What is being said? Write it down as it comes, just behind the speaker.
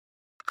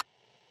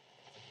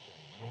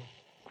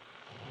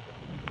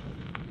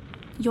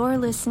You're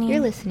listening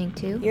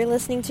to You're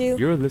listening to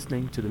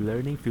the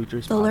Learning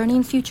Futures the podcast.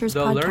 Learning Futures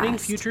The podcast. Learning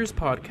Futures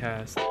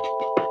Podcast.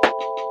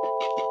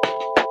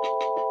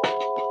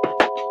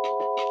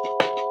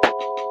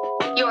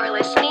 You're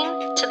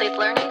listening to the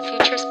Learning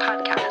Futures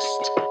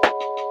Podcast.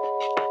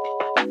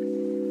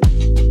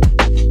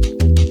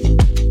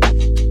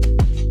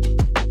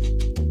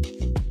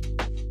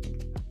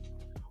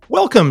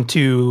 Welcome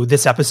to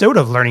this episode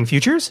of Learning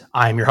Futures.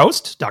 I'm your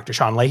host, Dr.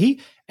 Sean Leahy,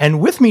 and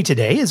with me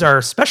today is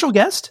our special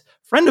guest,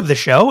 friend of the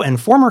show, and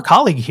former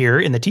colleague here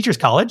in the Teachers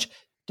College,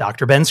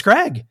 Dr. Ben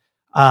Scragg.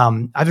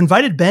 I've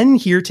invited Ben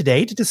here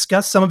today to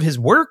discuss some of his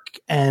work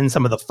and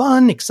some of the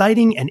fun,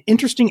 exciting, and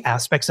interesting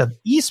aspects of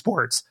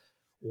esports.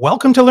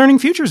 Welcome to Learning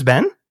Futures,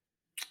 Ben.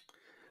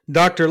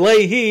 Dr.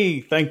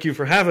 Leahy, thank you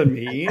for having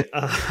me.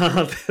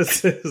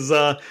 This is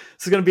going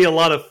to be a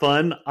lot of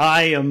fun.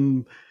 I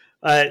am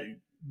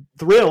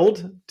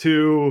thrilled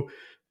to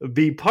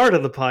be part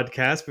of the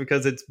podcast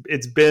because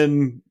it's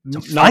been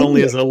not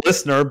only as a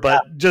listener,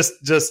 but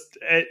just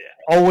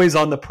always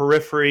on the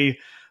periphery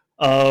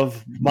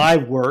of my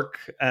work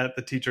at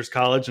the Teachers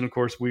College. And of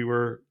course, we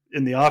were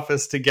in the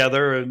office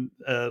together and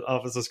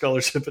Office of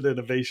Scholarship and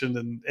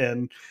Innovation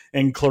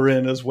and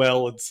Clarin as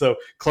well. And so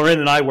Clarin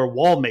and I were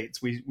wall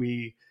mates.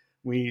 We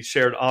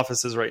shared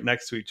offices right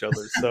next to each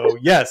other. So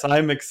yes,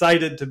 I'm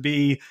excited to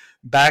be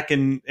back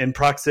in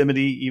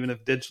proximity, even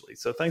if digitally.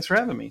 So thanks for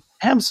having me.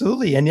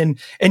 Absolutely. And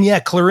yeah,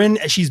 Clarin,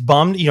 she's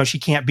bummed, she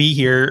can't be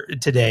here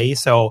today.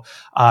 So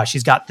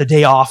she's got the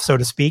day off, so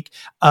to speak.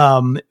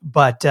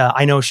 But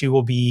I know she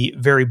will be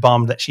very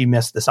bummed that she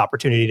missed this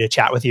opportunity to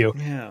chat with you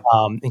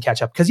and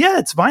catch up. Because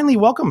it's finally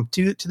welcome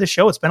to the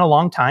show. It's been a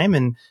long time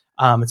and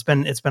it's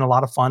been a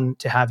lot of fun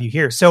to have you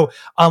here. So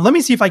let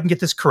me see if I can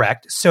get this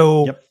correct.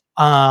 So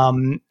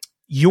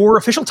your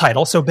official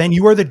title. So Ben,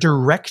 you are the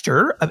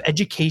Director of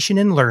Education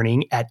and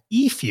Learning at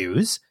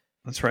eFuse.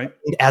 That's right.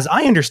 And as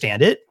I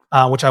understand it,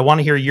 which I want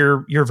to hear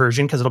your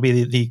version because it'll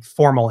be the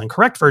formal and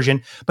correct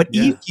version. But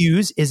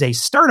eFuse is a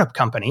startup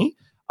company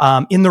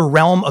in the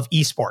realm of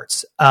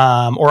esports.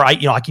 Or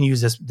I can use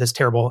this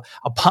terrible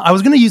pun. I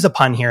was going to use a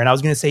pun here, and I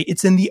was going to say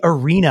it's in the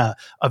arena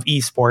of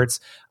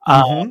esports.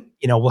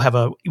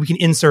 We can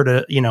insert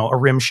a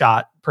rim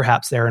shot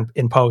perhaps there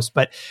in post,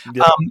 but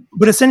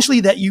essentially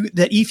that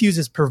eFuse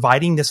is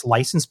providing this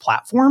licensed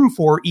platform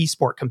for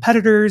esport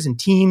competitors and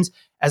teams,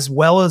 as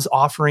well as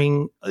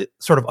offering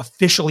sort of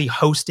officially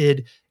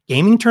hosted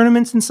gaming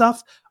tournaments and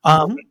stuff.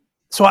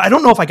 So I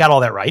don't know if I got all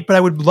that right, but I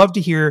would love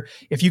to hear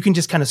if you can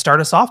just kind of start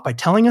us off by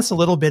telling us a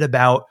little bit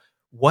about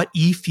what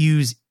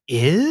eFuse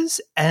is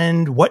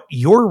and what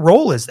your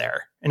role is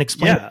there, and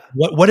explain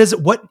what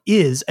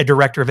is a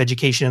Director of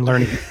Education and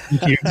Learning.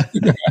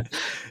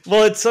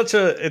 Well, it's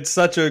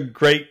such a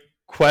great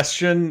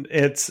question.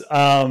 It's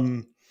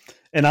and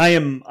I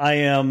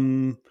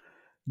am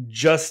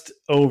just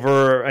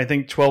over, I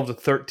think, 12 to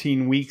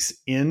 13 weeks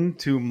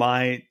into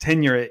my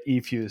tenure at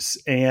eFuse,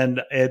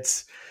 and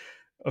it's,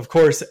 of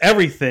course,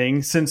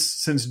 everything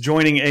since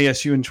joining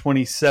ASU in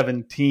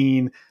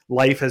 2017,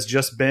 life has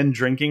just been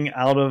drinking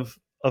out of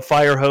a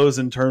fire hose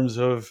in terms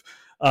of,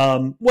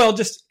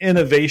 just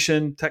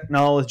innovation,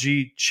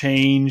 technology,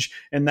 change.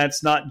 And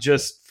that's not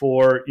just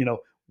for,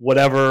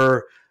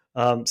 whatever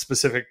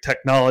specific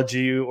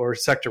technology or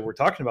sector we're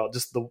talking about,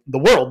 just the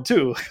world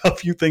too. A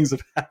few things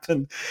have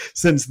happened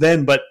since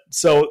then. But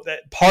so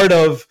that part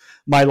of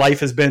my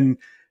life has been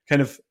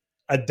kind of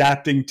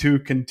adapting to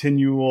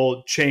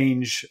continual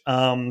change,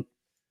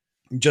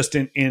 just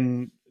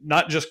in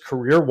not just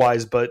career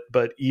wise, but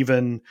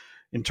even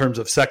in terms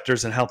of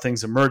sectors and how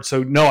things emerge.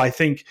 So no, I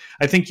think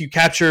you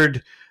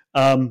captured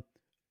the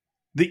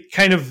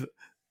kind of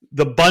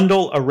the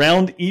bundle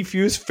around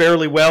eFuse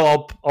fairly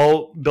well.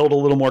 I'll build a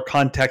little more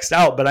context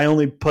out, but I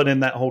only put in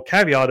that whole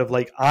caveat of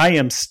I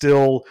am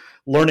still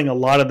learning a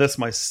lot of this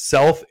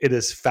myself. It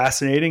is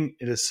fascinating.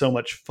 It is so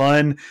much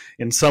fun.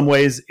 In some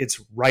ways,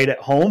 it's right at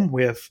home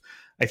with,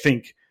 I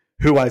think,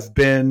 who I've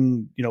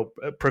been,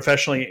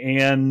 professionally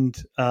and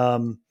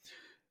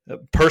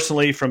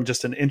personally from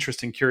just an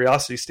interest and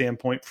curiosity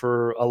standpoint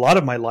for a lot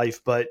of my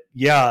life. But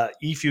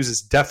eFuse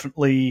is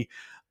definitely,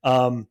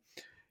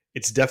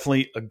 it's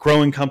definitely a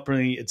growing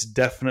company. It's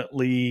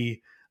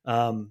definitely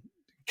kind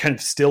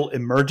of still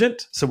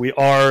emergent. So we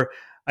are,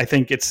 I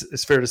think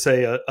it's fair to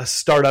say, a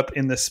startup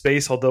in this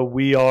space, although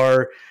we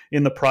are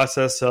in the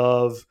process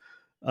of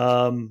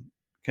kind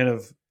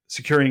of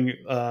securing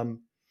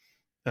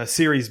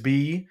Series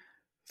B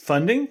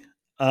funding.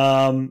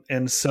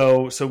 And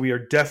so we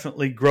are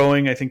definitely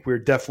growing. I think we're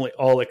definitely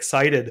all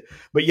excited.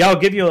 But I'll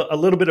give you a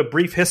little bit of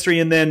brief history.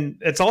 And then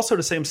it's also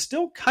to say I'm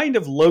still kind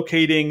of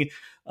locating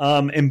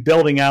and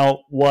building out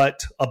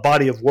what a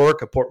body of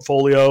work, a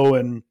portfolio,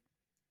 and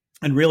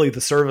really the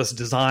service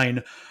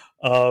design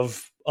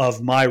of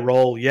my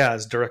role,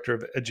 as Director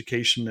of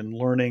Education and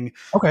Learning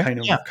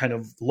kind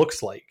of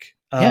looks like.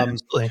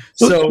 Absolutely.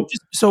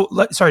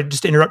 Sorry,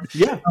 just to interrupt.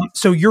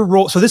 So your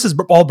role, so this is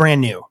all brand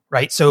new,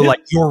 right? So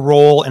your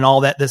role and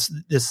all that, this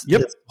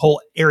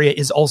whole area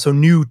is also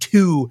new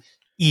to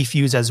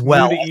eFuse as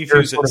well. New to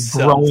They're eFuse sort of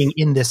itself. growing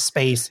in this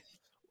space.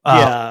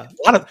 Yeah,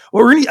 I think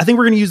we're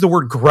going to use the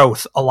word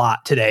growth a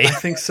lot today. I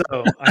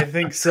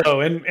think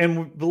so. And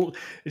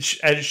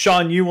as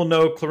Sean, you will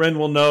know, Clarin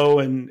will know,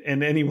 and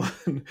anyone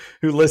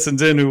who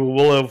listens in who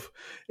will have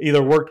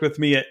either worked with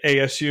me at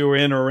ASU or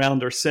in or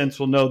around or since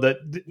will know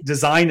that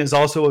design is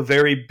also a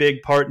very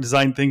big part.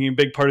 Design thinking, a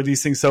big part of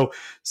these things.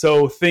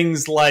 So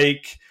things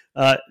like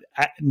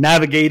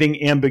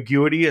navigating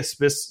ambiguity,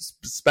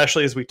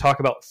 especially as we talk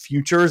about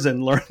futures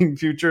and learning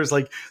futures,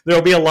 like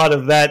there'll be a lot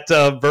of that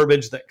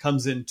verbiage that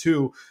comes in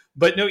too.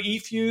 But no,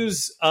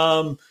 eFuse,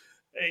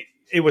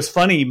 it was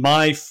funny.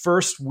 My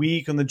first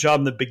week on the job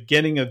in the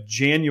beginning of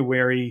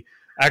January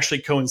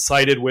actually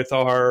coincided with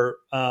our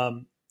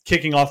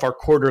kicking off our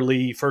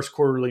first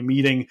quarterly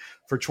meeting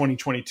for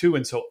 2022.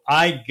 And so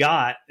I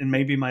got, and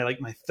maybe my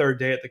third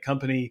day at the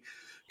company,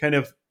 kind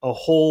of a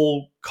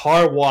whole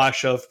car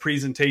wash of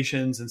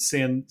presentations and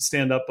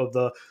stand up of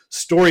the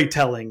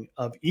storytelling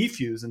of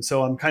eFuse. And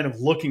so I'm kind of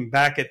looking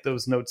back at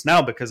those notes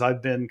now because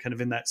I've been kind of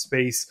in that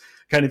space,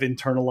 kind of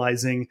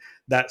internalizing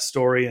that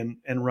story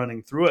and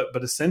running through it.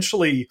 But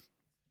essentially,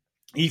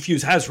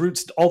 eFuse has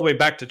roots all the way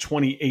back to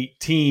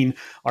 2018.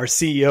 Our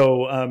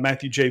CEO,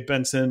 Matthew J.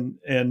 Benson,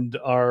 and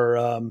our,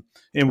 and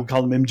we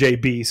call him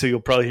MJB, so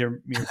you'll probably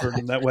hear me refer to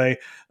him that way.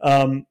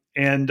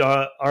 And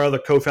our other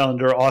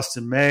co-founder,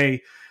 Austin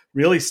May,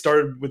 really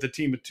started with a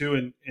team of two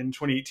in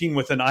 2018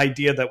 with an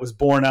idea that was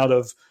born out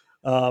of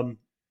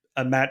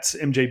Matt's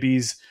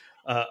MJB's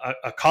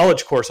a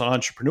college course on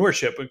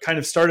entrepreneurship. It kind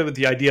of started with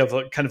the idea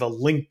of kind of a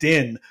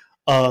LinkedIn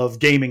of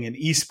gaming and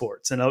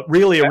esports, and it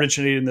really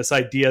originated in this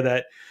idea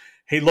that,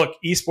 hey, look,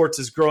 esports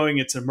is growing,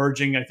 it's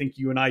emerging. I think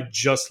you and I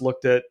just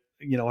looked at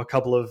a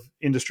couple of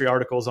industry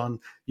articles on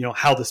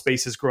how the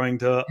space is growing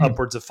to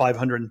upwards of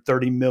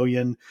 530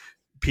 million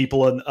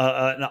people in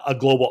a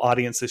global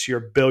audience this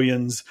year,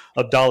 billions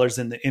of dollars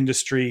in the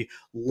industry,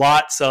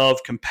 lots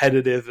of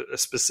competitive,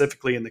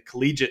 specifically in the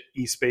collegiate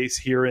e-space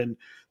here in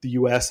the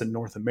US and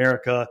North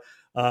America,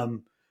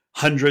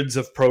 hundreds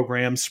of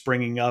programs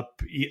springing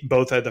up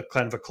both at the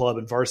kind of a club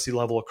and varsity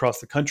level across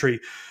the country.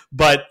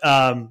 But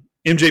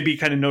MJB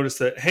kind of noticed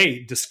that,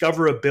 hey,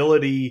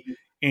 discoverability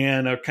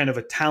and a kind of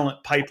a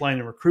talent pipeline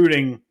and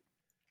recruiting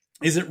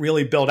isn't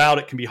really built out.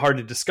 It can be hard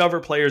to discover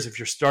players if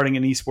you're starting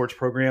an esports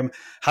program.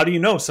 How do you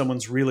know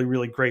someone's really,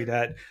 really great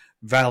at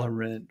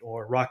Valorant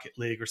or Rocket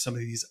League or some of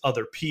these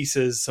other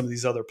pieces, some of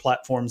these other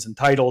platforms and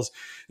titles?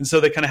 And so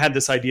they kind of had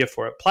this idea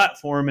for a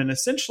platform, and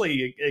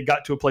essentially it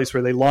got to a place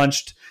where they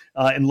launched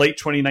in late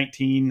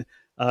 2019,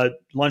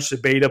 launched a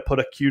beta, put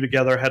a queue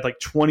together, had like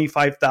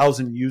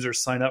 25,000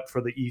 users sign up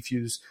for the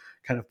eFuse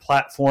kind of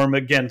platform.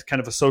 Again, kind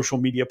of a social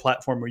media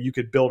platform where you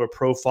could build a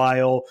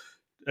profile,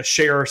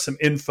 share some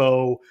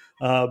info,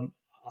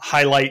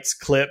 highlights,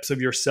 clips of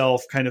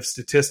yourself, kind of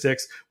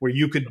statistics where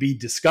you could be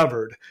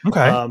discovered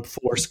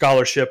for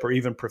scholarship or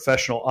even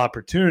professional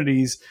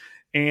opportunities.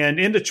 And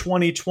into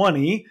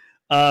 2020,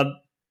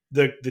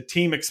 the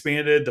team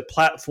expanded, the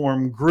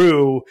platform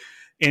grew,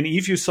 and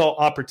eFuse saw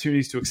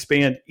opportunities to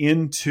expand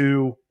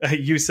into,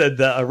 you said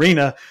the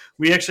arena.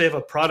 We actually have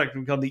a product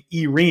we call the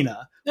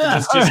eRena, which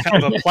is just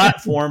kind of a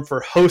platform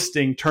for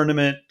hosting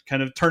tournament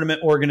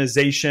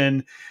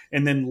organization,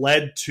 and then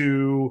led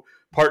to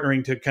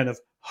partnering to kind of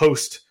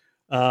host,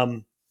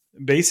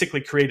 basically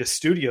create a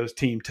studios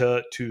team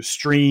to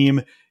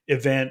stream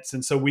events.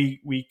 And so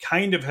we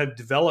kind of have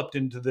developed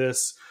into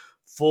this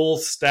full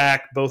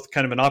stack, both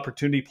kind of an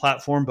opportunity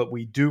platform, but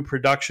we do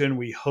production,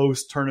 we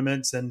host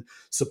tournaments and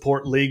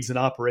support leagues and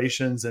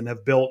operations, and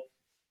have built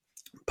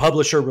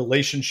publisher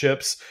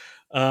relationships,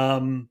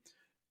 and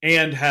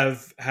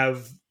have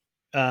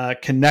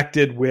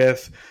connected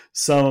with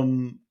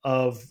some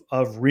of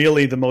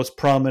really the most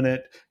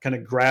prominent kind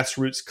of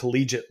grassroots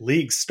collegiate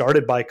leagues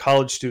started by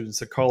college students,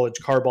 the College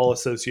Carball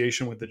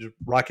Association with the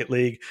Rocket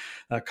League,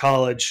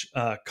 college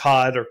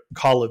COD or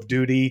Call of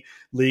Duty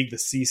League, the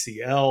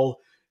CCL,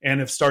 and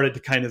have started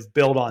to kind of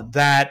build on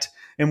that.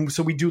 And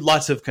so we do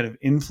lots of kind of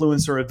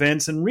influencer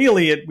events, and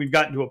really we've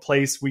gotten to a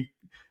place we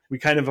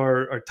kind of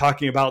are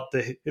talking about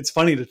it's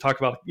funny to talk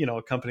about,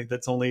 a company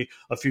that's only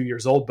a few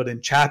years old, but in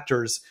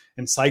chapters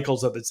and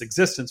cycles of its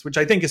existence, which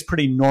I think is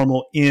pretty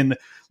normal in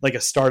like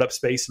a startup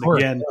space. And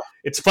again,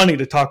 it's funny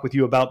to talk with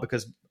you about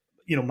because,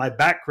 my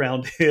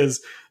background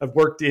is I've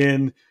worked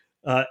in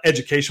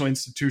educational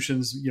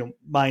institutions,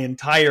 my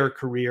entire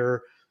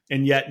career,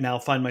 and yet now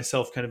find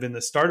myself kind of in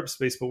the startup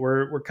space. But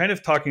we're kind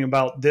of talking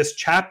about this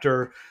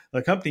chapter of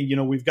the company.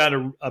 We've got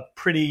a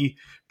pretty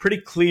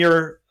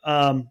clear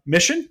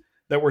mission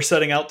that we're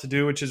setting out to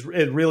do, which is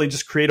really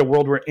just create a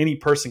world where any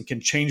person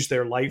can change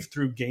their life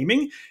through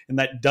gaming. And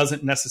that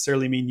doesn't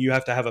necessarily mean you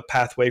have to have a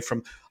pathway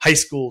from high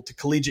school to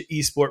collegiate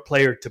esport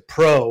player to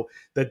pro.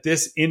 That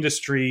this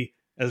industry,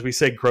 as we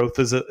say, growth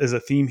is a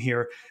theme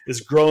here, is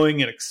growing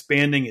and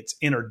expanding. It's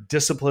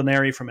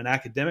interdisciplinary from an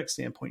academic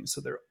standpoint. So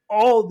there are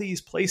all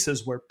these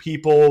places where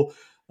people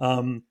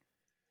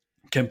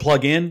can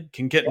plug in,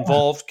 can get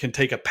involved, can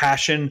take a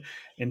passion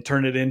and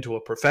turn it into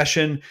a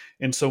profession.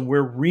 And so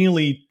we're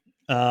really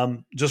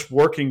just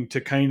working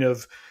to kind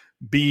of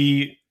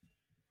be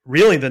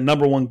really the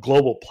number one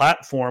global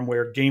platform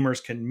where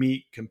gamers can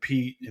meet,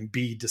 compete, and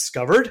be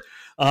discovered.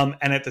 And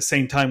at the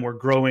same time, we're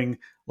growing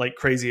like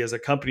crazy as a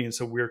company. And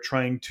so we're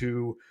trying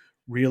to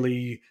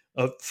really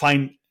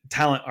find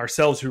talent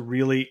ourselves who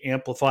really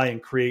amplify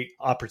and create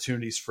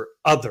opportunities for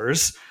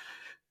others.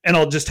 And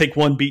I'll just take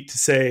one beat to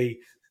say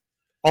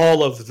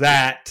all of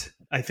that,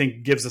 I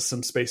think, gives us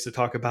some space to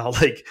talk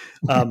about like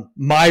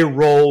my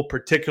role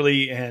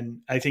particularly, and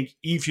I think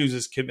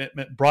eFuse's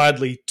commitment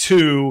broadly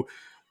to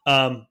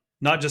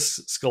not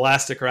just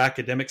scholastic or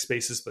academic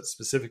spaces, but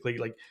specifically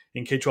like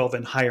in K-12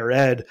 and higher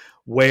ed,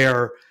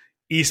 where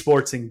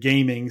esports and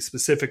gaming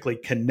specifically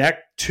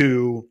connect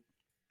to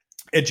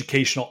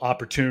educational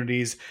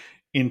opportunities,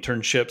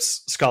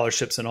 internships,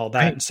 scholarships, and all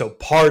that. Right. And so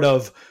part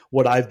of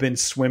what I've been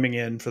swimming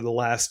in for the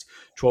last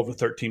 12 to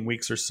 13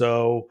 weeks or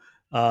so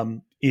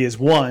is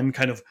one,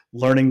 kind of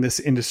learning this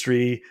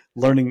industry,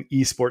 learning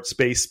esports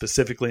space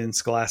specifically in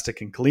scholastic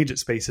and collegiate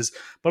spaces,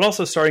 but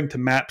also starting to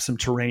map some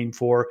terrain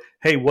for,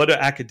 hey, what do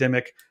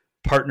academic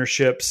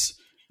partnerships,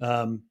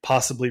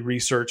 possibly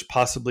research,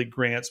 possibly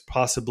grants,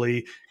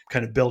 possibly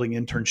kind of building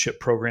internship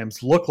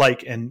programs look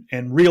like? And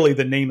really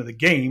the name of the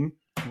game,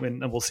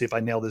 and we'll see if I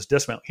nail this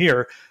dismount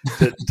here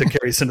to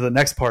carry us into the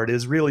next part,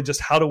 is really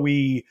just how do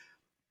we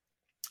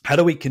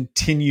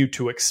continue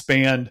to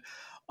expand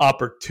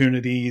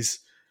opportunities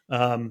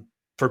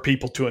for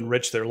people to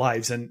enrich their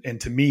lives.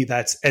 And to me,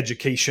 that's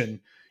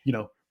education,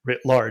 writ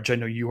large. I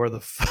know you are the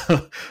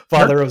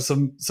father of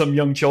some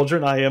young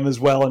children. I am as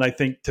well. And I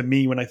think to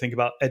me, when I think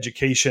about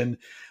education,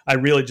 I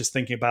really just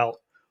thinking about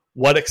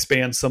what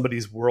expands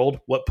somebody's world,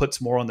 what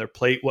puts more on their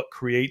plate, what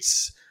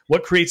creates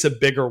a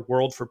bigger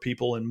world for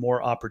people and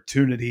more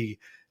opportunity.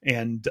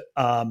 And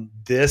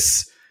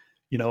this,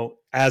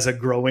 as a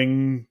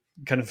growing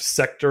kind of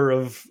sector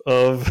of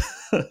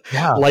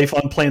life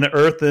on planet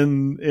Earth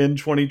in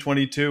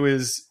 2022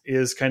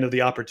 is kind of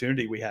the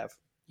opportunity we have.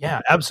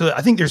 Yeah, absolutely.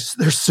 I think there's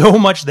so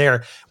much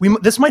there.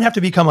 This might have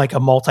to become like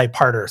a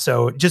multi-parter.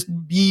 So just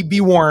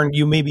be warned,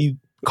 you may be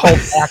called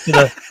back to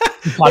the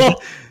podcast.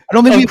 I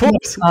don't think we have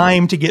enough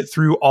time to get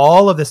through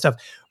all of this stuff,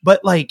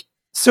 but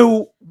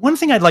so one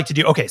thing I'd like to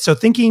do. Okay. So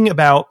thinking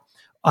about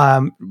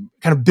kind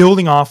of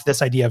building off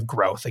this idea of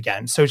growth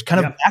again. So it's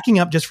kind of backing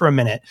up just for a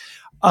minute.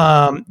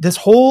 This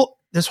whole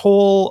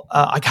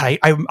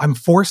I'm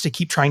forced to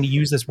keep trying to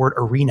use this word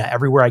arena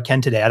everywhere I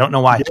can today. I don't know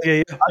why.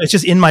 Yeah. It's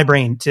just in my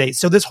brain today.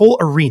 So this whole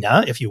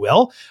arena, if you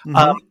will,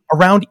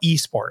 around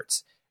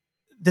esports,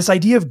 this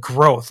idea of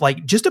growth,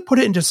 like just to put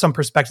it into some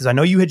perspectives, I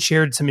know you had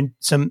shared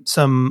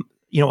some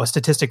a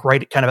statistic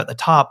right kind of at the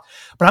top,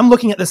 but I'm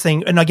looking at this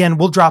thing. And again,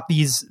 we'll drop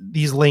these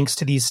links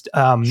to these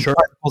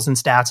articles and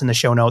stats in the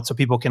show notes so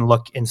people can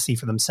look and see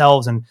for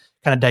themselves and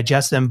kind of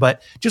digest them.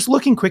 But just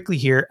looking quickly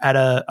here at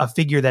a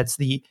figure that's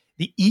the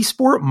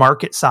esport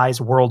market size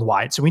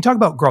worldwide. So when we talk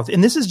about growth,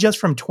 and this is just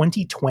from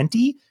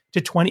 2020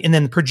 to 20, and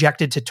then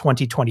projected to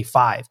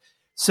 2025.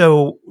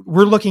 So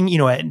we're looking,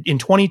 in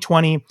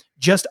 2020,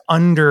 just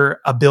under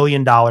 $1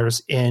 billion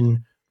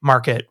in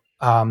market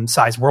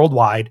size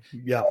worldwide.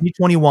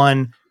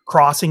 2021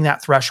 crossing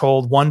that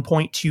threshold,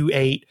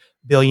 1.28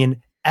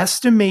 billion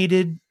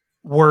estimated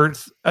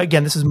worth.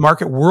 Again, this is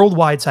market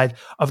worldwide size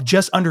of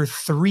just under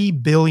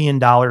 $3 billion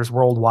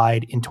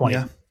worldwide in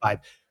 2025.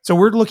 So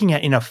we're looking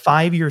at, in a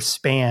 5-year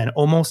span,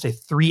 almost a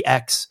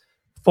 3x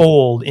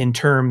fold in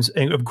terms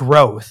of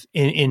growth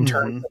in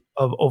terms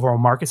of overall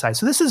market size.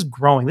 So this is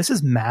growing. This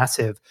is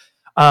massive.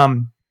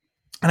 And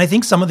I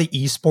think some of the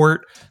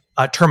esport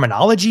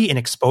terminology and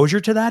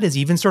exposure to that is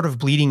even sort of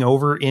bleeding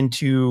over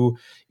into,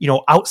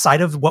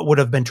 outside of what would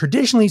have been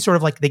traditionally sort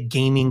of like the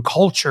gaming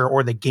culture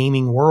or the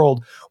gaming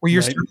world, where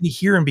you're starting to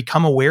hear and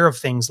become aware of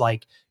things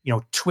like,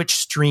 Twitch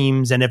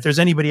streams. And if there's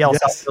anybody else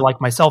out there like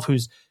myself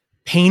who's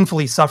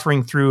painfully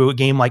suffering through a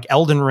game like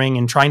Elden Ring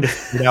and trying to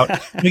figure it out,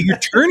 you're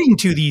turning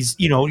to these,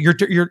 you're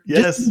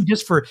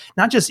just for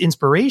not just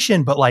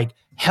inspiration, but like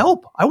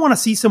help. I want to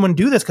see someone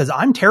do this because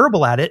I'm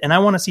terrible at it, and I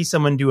want to see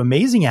someone do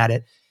amazing at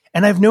it.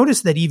 And I've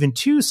noticed that even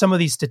too, some of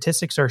these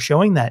statistics are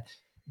showing that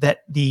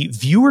the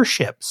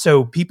viewership,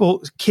 so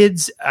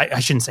kids, I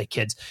shouldn't say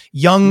kids,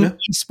 young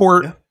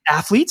esport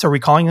athletes, are we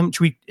calling them?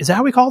 Is that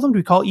how we call them? Do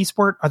we call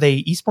esport? Are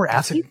they esport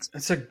athletes?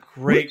 That's a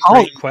great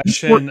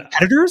question.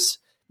 Competitors?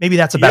 Maybe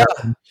that's a better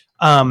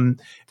one.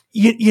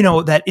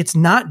 That it's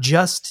not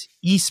just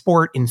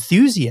esport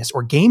enthusiasts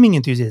or gaming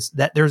enthusiasts,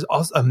 that there's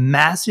also a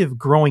massive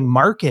growing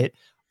market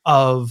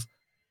of,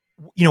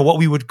 what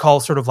we would call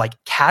sort of like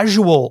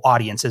casual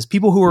audiences,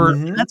 people who are,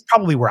 and that's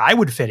probably where I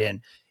would fit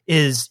in,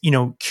 is,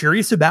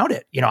 curious about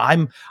it.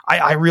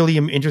 I really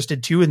am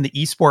interested too in the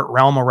esport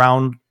realm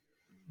around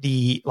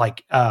the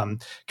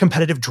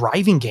competitive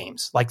driving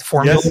games like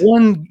Formula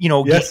One,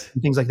 games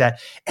and things like that.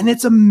 And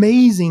it's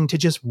amazing to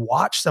just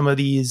watch some of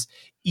these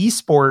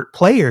esport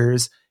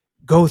players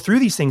go through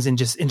these things and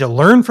to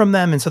learn from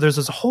them. And so there's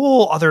this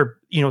whole other,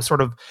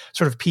 sort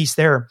of piece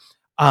there.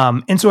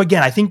 And so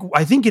again, I think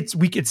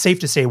it's safe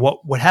to say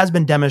what has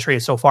been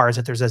demonstrated so far is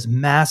that there's this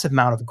massive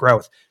amount of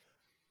growth.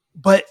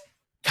 But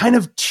kind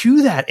of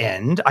to that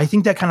end, I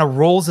think that kind of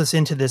rolls us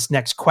into this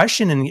next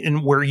question,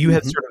 and where you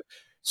have sort of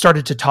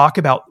started to talk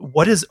about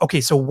what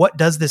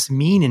does this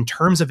mean in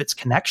terms of its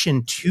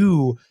connection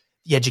to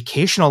the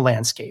educational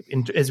landscape?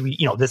 And as we,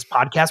 this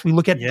podcast, we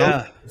look at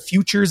the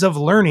futures of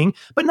learning,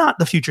 but not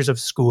the futures of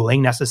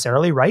schooling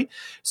necessarily, right?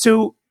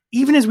 So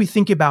even as we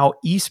think about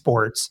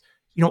esports,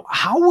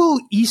 how will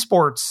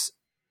esports,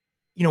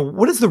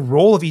 what is the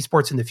role of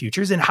esports in the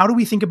futures, and how do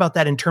we think about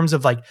that in terms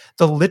of like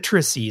the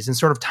literacies and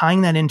sort of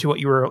tying that into what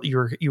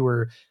you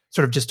were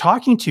sort of just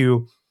talking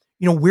to?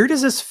 Where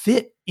does this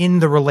fit in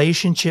the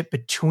relationship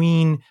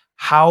between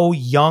how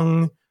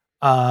young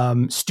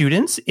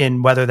students,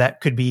 in whether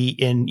that could be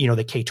in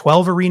the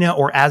K-12 arena,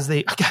 or as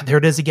they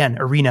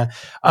arena,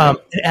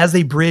 as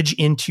they bridge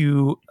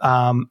into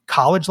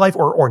college life,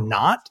 or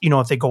not,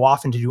 if they go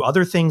off and to do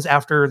other things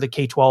after the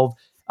K-12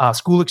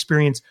 school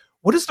experience?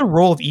 What is the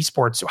role of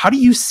esports? How do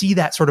you see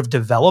that sort of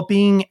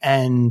developing?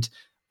 And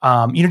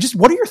just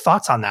what are your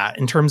thoughts on that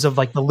in terms of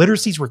like the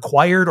literacies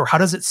required, or how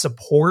does it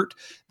support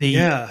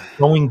the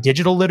growing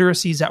digital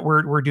literacies that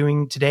we're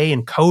doing today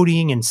in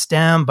coding and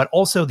STEM, but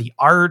also the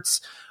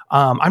arts?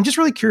 I'm just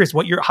really curious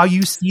how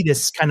you see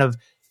this kind of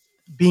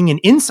being an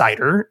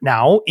insider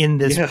now in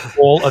this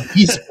role of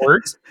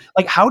esports.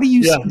 Like, how do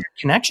you see that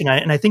connection?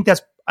 And I think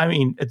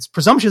it's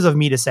presumptuous of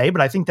me to say, but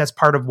I think that's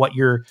part of what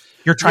you're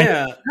trying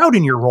to figure out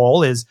in your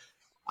role is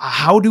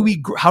how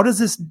does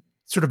this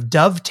sort of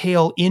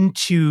dovetail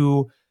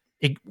into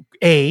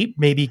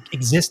maybe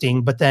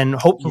existing, but then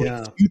hopefully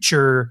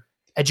future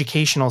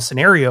educational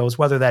scenarios,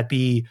 whether that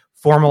be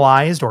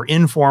formalized or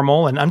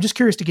informal. And I'm just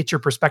curious to get your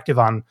perspective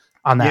on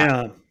that.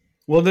 Yeah.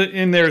 Well,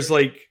 there's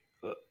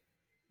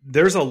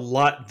a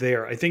lot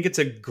there. I think it's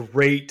a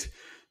great,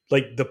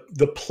 like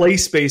the play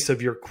space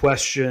of your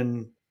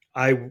question.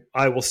 I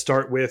will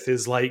start with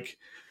is like,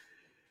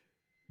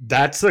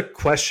 that's a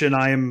question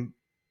I'm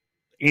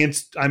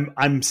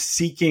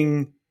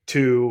seeking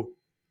to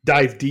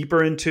dive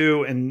deeper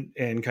into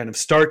and kind of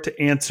start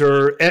to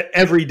answer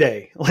every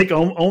day, like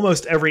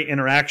almost every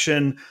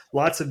interaction,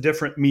 lots of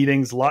different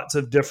meetings, lots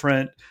of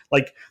different,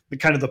 like the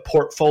kind of the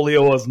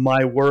portfolio of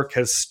my work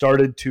has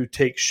started to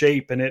take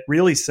shape, and it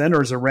really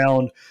centers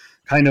around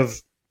kind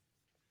of,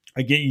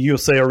 again, you'll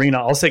say arena,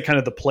 I'll say kind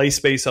of the play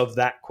space of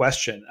that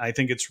question. I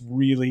think it's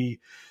really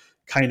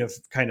kind of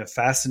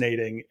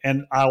fascinating.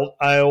 And I'll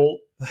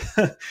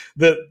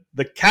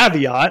the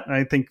caveat, and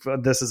I think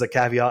this is a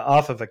caveat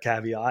off of a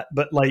caveat,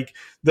 but like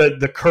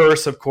the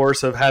curse, of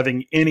course, of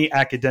having any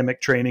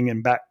academic training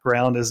and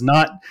background is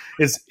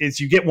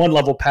you get one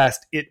level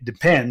past it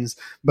depends.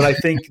 But I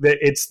think that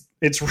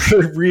it's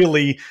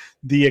really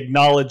the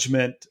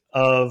acknowledgement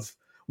of,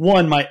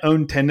 one, my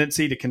own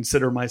tendency to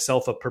consider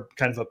myself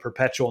kind of a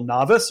perpetual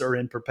novice or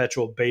in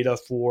perpetual beta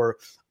for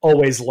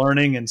always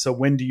learning. And so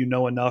when do you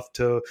know enough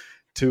to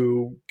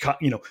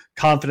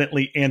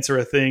confidently answer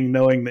a thing,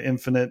 knowing the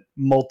infinite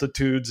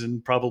multitudes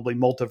and probably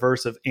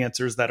multiverse of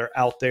answers that are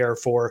out there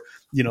for,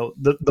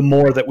 the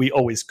more that we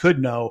always could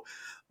know.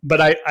 But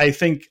I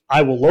think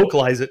I will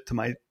localize it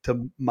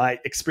to my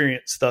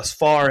experience thus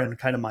far and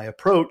kind of my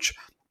approach,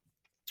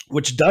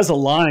 which does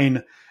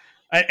align.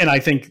 And I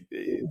think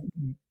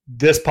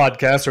this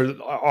podcast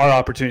or our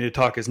opportunity to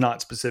talk is not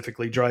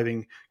specifically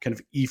driving kind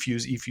of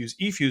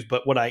eFuse,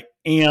 but what I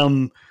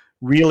am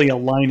really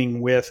aligning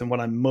with and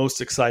what I'm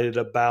most excited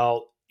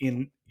about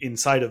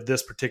inside of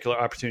this particular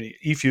opportunity,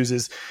 eFuse,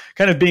 is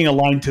kind of being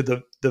aligned to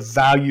the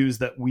values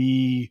that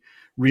we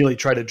really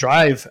try to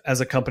drive as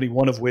a company,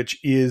 one of which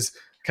is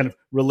kind of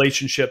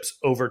relationships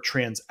over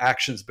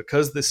transactions,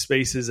 because this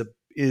space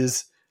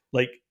is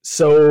like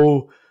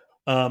so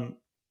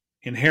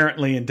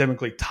inherently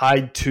endemically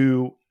tied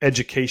to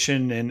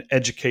education and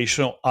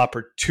educational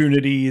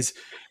opportunities.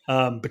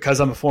 Because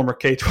I'm a former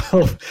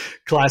K-12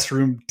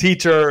 classroom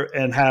teacher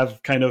and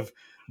have kind of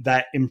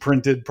that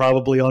imprinted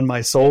probably on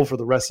my soul for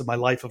the rest of my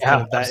life of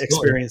kind of that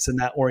experience and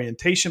that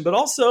orientation, but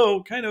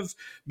also kind of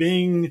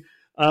being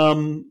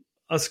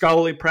a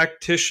scholarly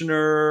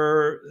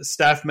practitioner,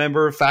 staff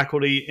member,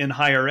 faculty in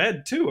higher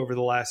ed too over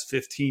the last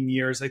 15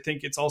 years. I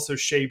think it's also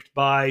shaped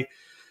by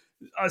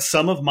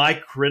some of my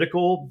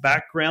critical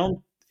background,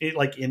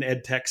 like in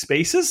ed tech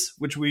spaces,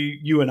 which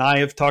you and I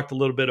have talked a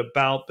little bit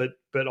about,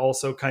 but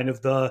also kind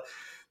of the,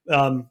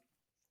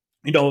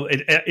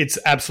 it's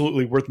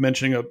absolutely worth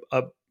mentioning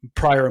a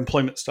prior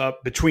employment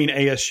stop between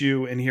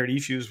ASU and here at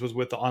eFuse was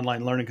with the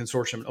Online Learning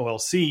Consortium,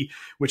 OLC,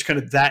 which kind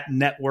of that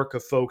network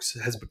of folks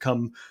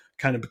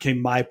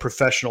became my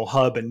professional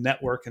hub and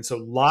network. And so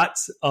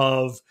lots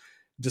of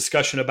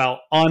discussion about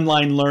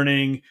online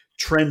learning,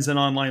 trends in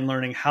online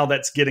learning, how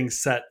that's getting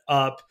set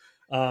up,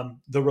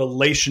 the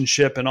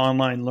relationship in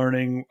online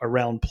learning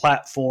around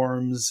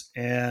platforms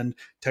and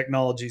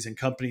technologies and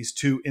companies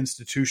to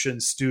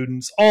institutions,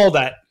 students, all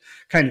that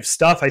kind of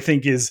stuff, I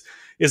think is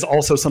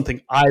also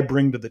something I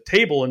bring to the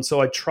table. And so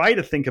I try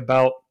to think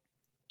about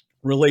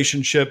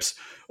relationships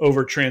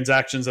over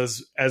transactions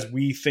as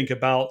we think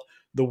about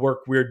the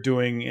work we're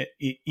doing at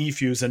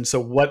eFuse. And so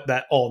what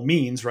that all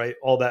means, right?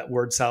 All that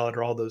word salad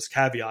or all those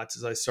caveats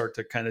as I start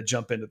to kind of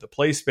jump into the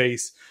play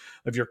space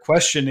of your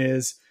question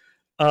is,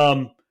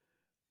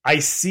 I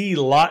see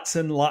lots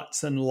and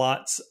lots and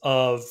lots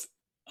of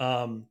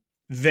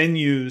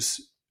venues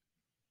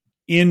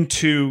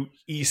into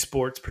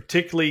esports,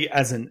 particularly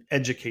as an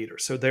educator.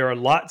 So there are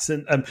lots,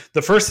 and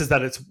the first is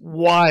that it's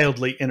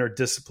wildly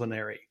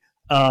interdisciplinary.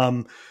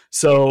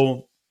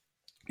 So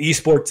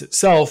esports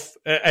itself,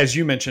 as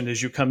you mentioned,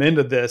 as you come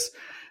into this,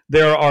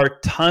 there are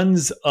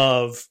tons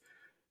of,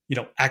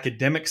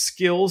 academic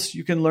skills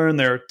you can learn.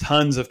 There are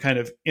tons of kind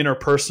of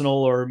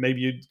interpersonal, or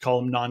maybe you'd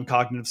call them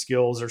non-cognitive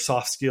skills or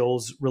soft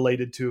skills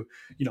related to,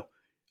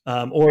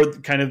 or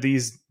kind of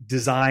these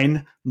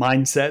design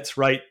mindsets,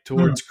 right?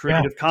 Towards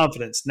creative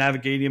confidence,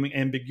 navigating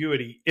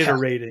ambiguity,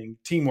 iterating,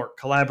 teamwork,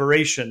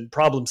 collaboration,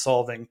 problem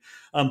solving.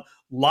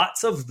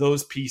 Lots of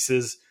those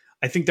pieces.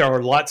 I think there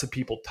are lots of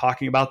people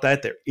talking about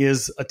that. There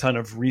is a ton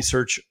of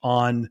research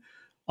on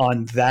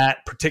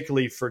that,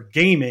 particularly for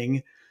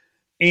gaming.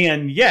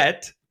 And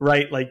yet,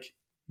 right, like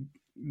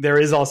there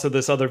is also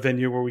this other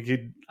venue where we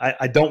could,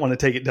 I don't want to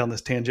take it down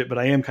this tangent, but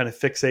I am kind of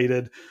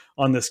fixated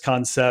on this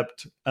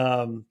concept,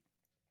 kind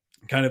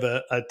of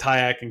a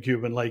TIAC and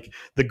Cuban, like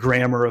the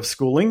grammar of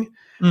schooling.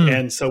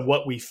 And so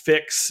what we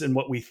fix and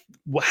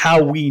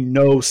how we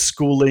know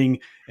schooling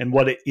and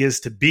what it is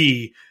to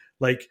be,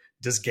 like,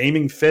 does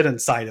gaming fit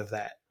inside of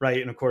that?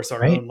 Right. And of course,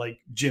 our own, like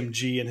Jim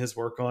G and his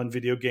work on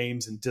video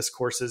games and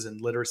discourses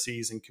and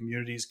literacies and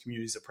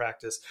communities of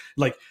practice.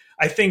 Like,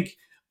 I think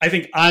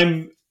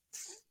I'm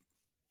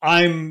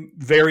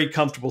very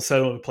comfortable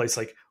settling in a place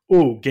like,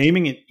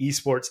 gaming and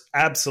esports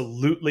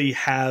absolutely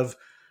have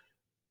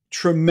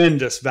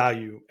tremendous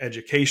value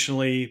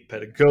educationally,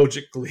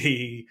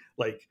 pedagogically,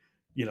 like,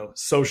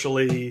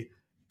 socially,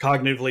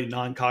 cognitively,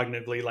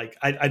 non-cognitively. Like,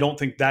 I don't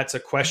think that's a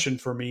question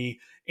for me.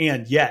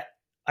 And yet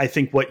I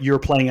think what you're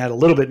playing at a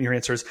little bit in your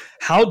answer is,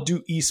 how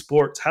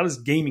does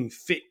gaming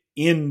fit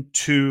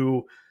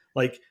into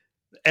like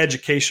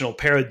educational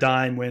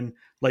paradigm when,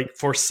 like,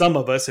 for some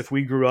of us, if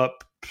we grew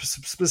up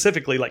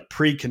specifically like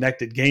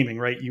pre-connected gaming,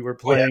 right? You were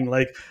playing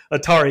like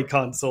Atari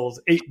consoles,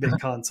 8-bit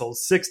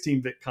consoles,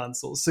 16-bit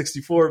consoles,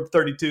 64,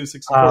 32,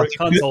 64-bit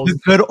consoles.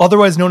 Good,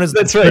 otherwise known as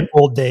the good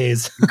old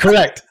days.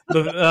 Correct.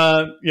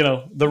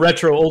 The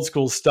retro old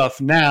school stuff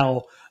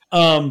now,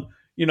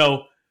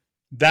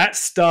 that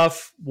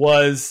stuff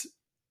was,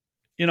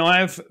 I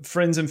have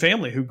friends and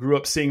family who grew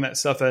up seeing that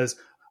stuff as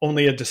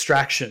only a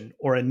distraction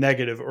or a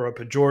negative or a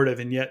pejorative.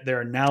 And yet there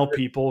are now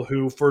people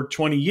who for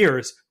 20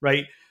 years,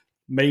 right,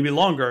 maybe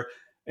longer,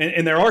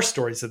 and there are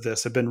stories of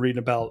this I've been reading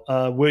about.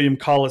 William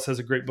Collis has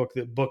a great book,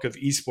 The Book of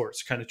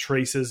Esports, kind of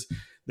traces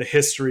the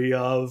history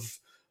of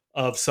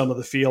some of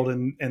the field.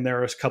 And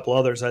there are a couple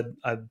others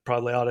I'd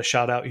probably ought to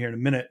shout out here in a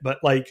minute. But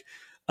like,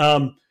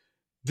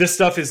 this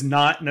stuff is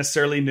not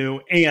necessarily new,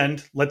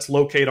 and let's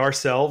locate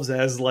ourselves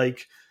as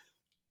like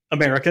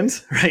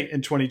Americans, right,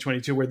 in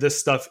 2022, where this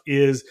stuff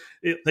is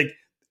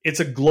it's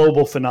a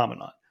global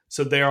phenomenon.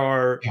 So there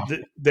are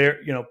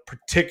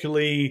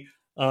particularly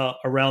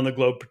around the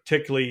globe,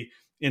 particularly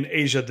in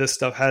Asia, this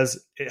stuff has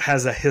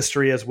a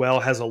history as well,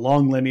 has a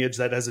long lineage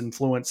that has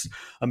influenced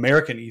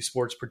American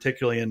esports,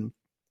 particularly in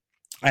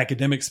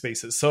academic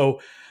spaces.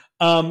 So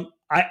I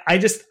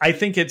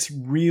think it's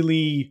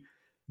really,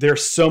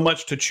 there's so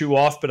much to chew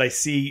off, but I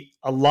see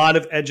a lot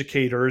of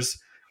educators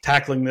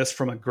tackling this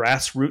from a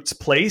grassroots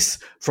place,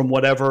 from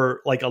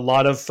whatever, like a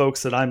lot of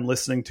folks that I'm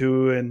listening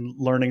to and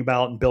learning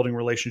about and building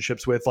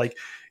relationships with, like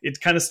it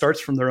kind of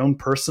starts from their own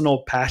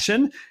personal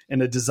passion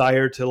and a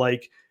desire to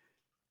like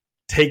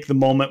take the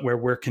moment where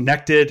we're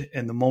connected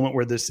and the moment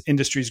where this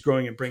industry is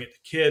growing and bring it to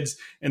kids.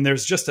 And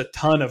there's just a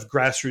ton of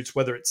grassroots,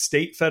 whether it's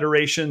state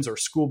federations or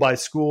school by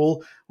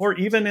school, or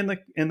even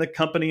in the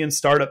company and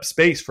startup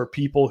space, for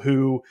people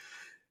who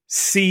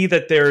see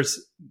that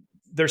there's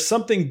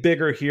something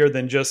bigger here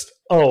than just,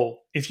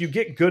 if you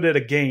get good at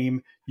a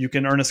game, you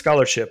can earn a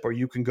scholarship or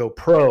you can go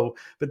pro,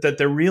 but that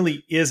there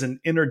really is an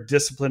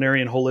interdisciplinary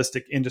and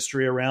holistic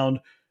industry around,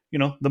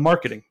 the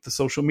marketing, the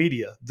social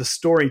media, the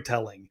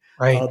storytelling,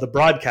 right, the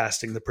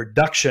broadcasting, the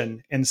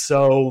production. And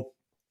so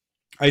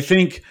I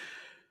think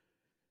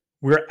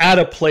we're at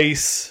a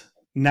place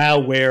now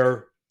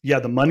where,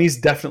 the money's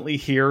definitely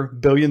here,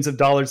 billions of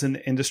dollars in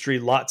the industry,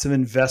 lots of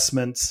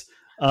investments,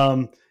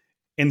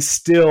 and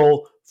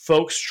still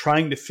folks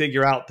trying to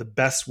figure out the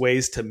best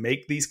ways to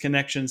make these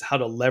connections, how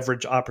to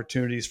leverage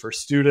opportunities for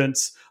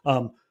students.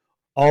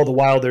 All the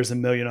while, there's a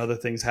million other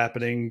things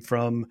happening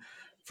from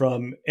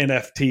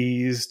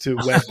NFTs to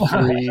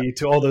Web3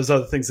 to all those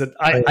other things that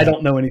I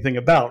don't know anything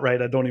about,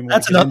 right? I don't even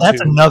want to get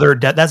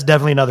into. That's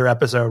definitely another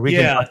episode. We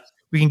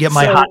can get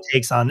my hot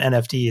takes on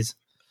NFTs.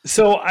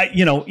 So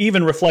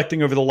even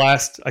reflecting over the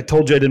last, I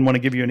told you I didn't want to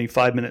give you any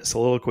 5-minute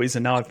soliloquies,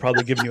 and now I've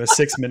probably given you a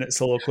 6-minute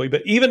soliloquy.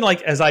 But even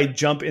like as I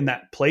jump in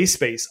that play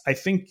space, I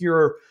think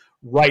you're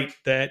right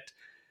that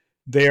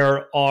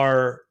there's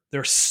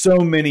so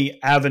many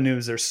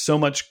avenues, there's so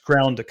much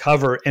ground to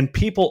cover, and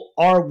people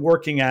are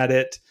working at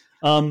it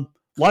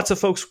lots of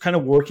folks kind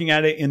of working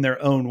at it in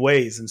their own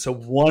ways. And so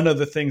one of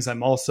the things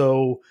I'm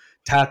also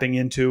tapping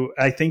into,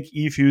 I think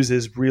eFuse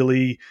is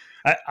really,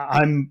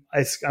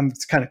 it's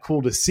kind of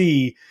cool to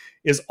see,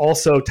 is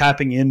also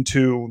tapping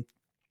into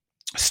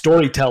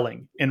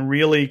storytelling and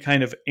really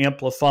kind of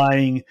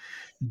amplifying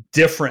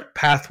different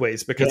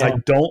pathways, because I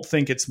don't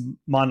think it's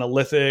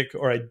monolithic,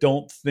 or I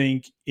don't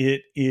think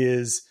it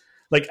is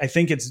like, I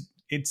think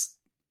it's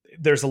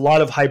there's a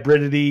lot of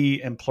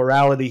hybridity and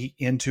plurality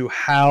into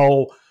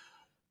how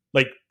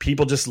like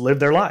people just live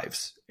their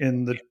lives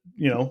in the,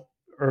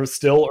 or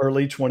still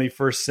early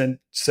 21st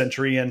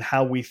century, and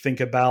how we think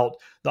about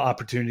the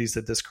opportunities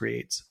that this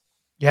creates.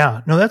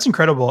 Yeah, no, that's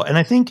incredible. And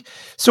I think,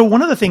 so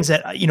one of the things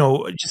that,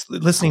 just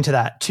listening to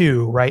that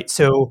too, right?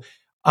 So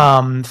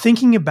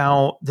thinking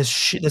about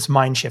this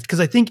mind shift, because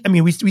I think,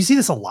 we see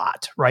this a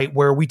lot, right?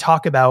 Where we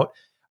talk about,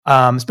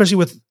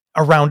 especially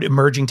around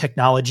emerging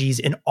technologies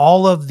and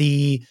all of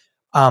the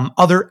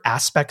other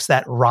aspects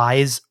that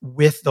rise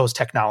with those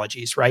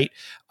technologies, right?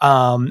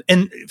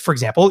 And for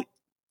example,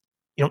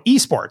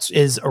 esports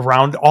is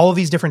around, all of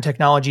these different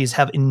technologies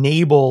have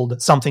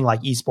enabled something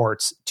like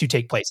esports to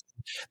take place.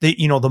 The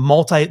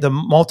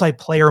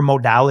multiplayer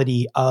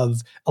modality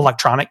of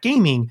electronic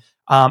gaming.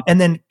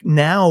 And then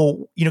now,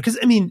 because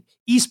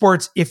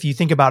esports, if you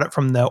think about it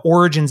from the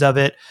origins of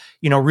it,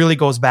 really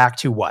goes back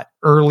to what?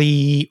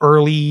 Early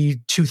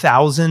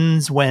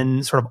 2000s,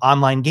 when sort of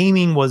online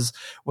gaming was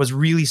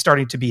really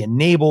starting to be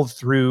enabled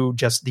through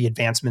just the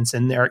advancements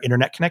in their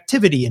internet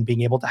connectivity and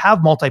being able to have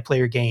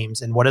multiplayer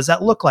games. And what does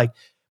that look like?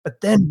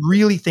 But then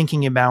really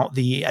thinking about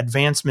the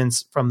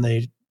advancements from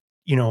the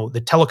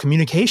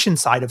telecommunication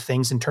side of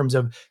things in terms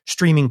of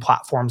streaming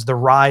platforms, the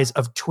rise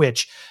of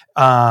Twitch,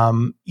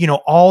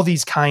 all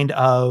these kind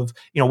of,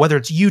 whether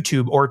it's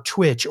YouTube or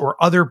Twitch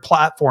or other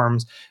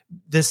platforms,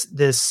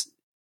 this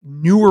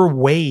newer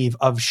wave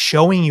of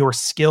showing your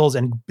skills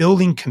and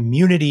building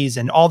communities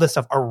and all this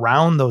stuff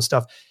around those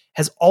stuff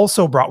has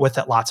also brought with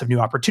it lots of new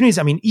opportunities.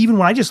 Even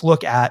when I just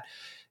look at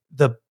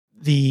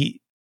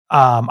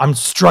I'm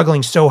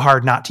struggling so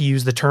hard not to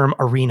use the term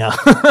arena.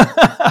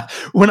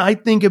 When I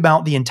think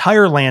about the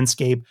entire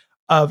landscape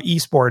of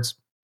esports,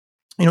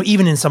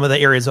 even in some of the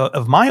areas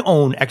of my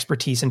own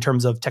expertise in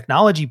terms of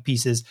technology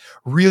pieces,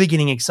 really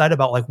getting excited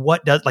about like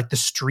what does like the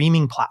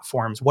streaming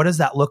platforms, what does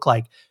that look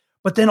like?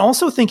 But then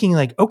also thinking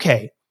like,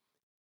 okay,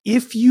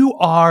 if you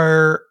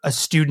are a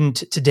student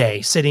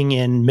today sitting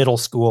in middle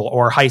school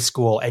or high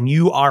school and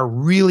you are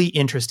really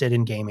interested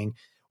in gaming,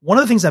 one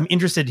of the things I'm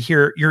interested to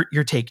hear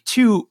your take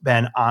too,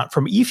 Ben,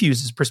 from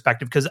eFuse's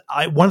perspective, because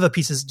one of the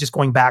pieces, just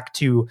going back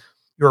to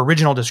your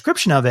original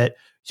description of it.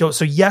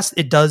 So yes,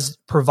 it does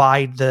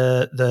provide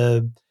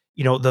the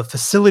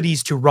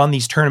facilities to run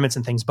these tournaments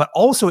and things, but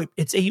also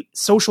it's a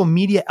social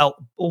media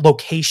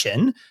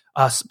location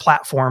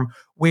platform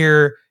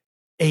where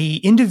a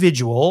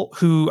individual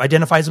who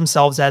identifies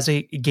themselves as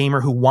a gamer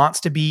who wants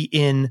to be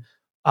in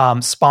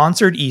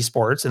sponsored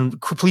esports,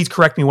 and please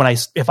correct me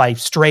if I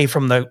stray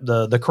from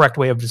the correct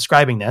way of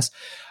describing this,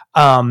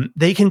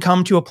 they can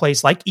come to a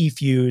place like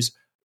eFuse,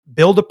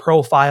 build a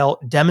profile,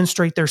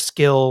 demonstrate their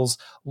skills,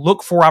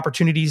 look for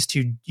opportunities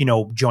to,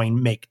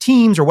 make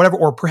teams or whatever,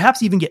 or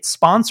perhaps even get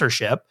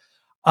sponsorship.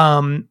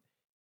 I'm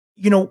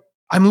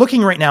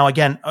looking right now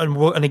again,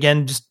 and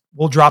again, just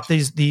we'll drop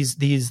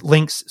these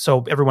links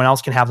so everyone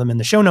else can have them in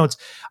the show notes.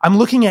 I'm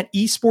looking at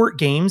esport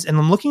games, and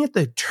I'm looking at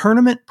the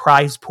tournament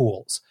prize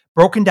pools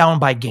broken down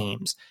by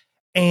games.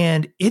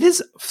 And it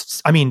is,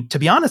 to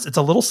be honest, it's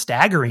a little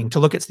staggering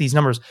to look at these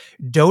numbers.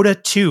 Dota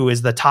 2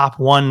 is the top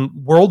one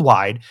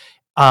worldwide.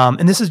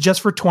 And this is just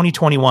for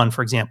 2021,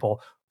 for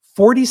example,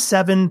 almost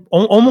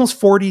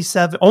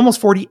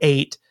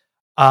 $48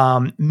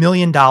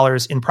 million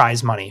in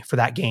prize money for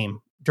that game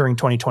during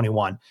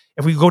 2021.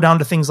 If we go down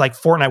to things like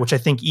Fortnite, which I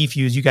think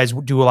eFuse, you guys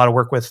do a lot of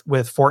work with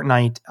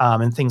Fortnite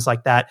and things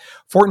like that.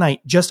 Fortnite,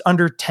 just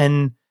under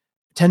 $10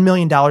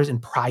 million in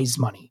prize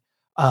money.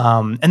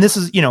 And this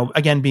is,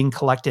 again, being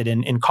collected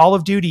in Call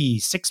of Duty,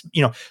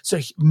 so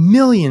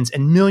millions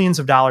and millions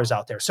of dollars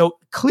out there. So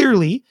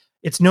clearly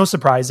it's no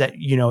surprise that,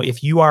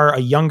 if you are a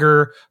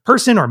younger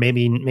person, or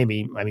maybe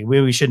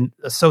we shouldn't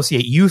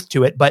associate youth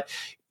to it, but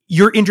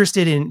you're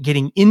interested in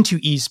getting into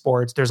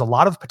esports, there's a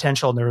lot of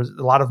potential and there's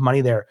a lot of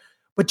money there.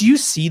 But do you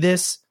see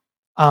this,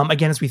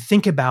 again, as we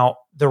think about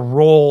the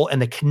role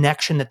and the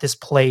connection that this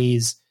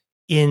plays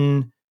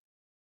in,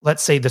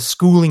 let's say, the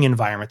schooling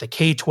environment, the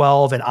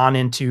K-12 and on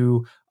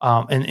into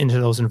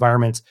those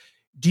environments?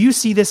 Do you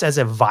see this as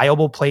a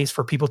viable place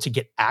for people to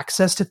get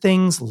access to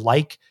things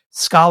like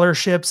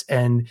scholarships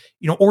and,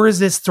 or is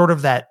this sort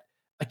of a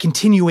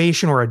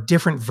continuation or a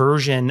different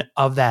version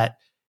of that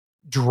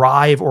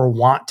drive or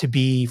want to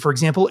be, for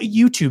example, a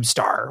YouTube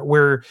star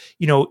where,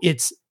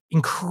 it's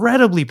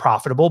incredibly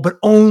profitable, but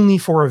only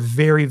for a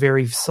very,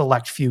 very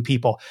select few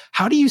people?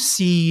 How do you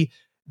see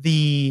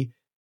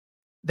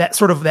that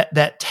sort of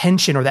that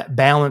tension or that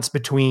balance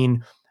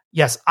between,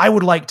 yes, I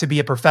would like to be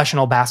a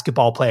professional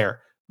basketball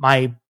player.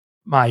 My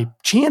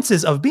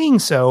chances of being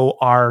so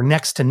are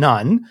next to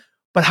none.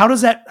 But how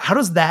does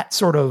that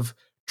sort of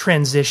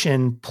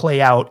transition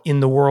play out in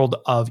the world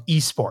of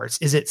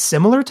esports? Is it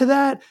similar to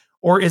that,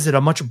 or is it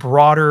a much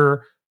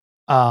broader,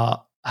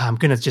 I'm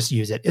going to just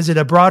use it. Is it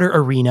a broader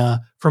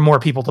arena for more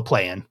people to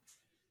play in?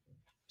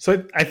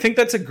 So I think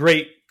that's a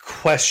great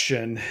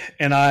question.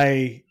 And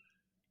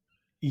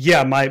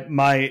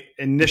my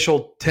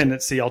initial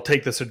tendency, I'll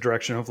take this a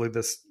direction. Hopefully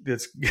this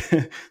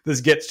this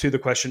gets to the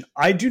question.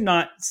 I do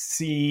not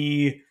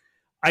see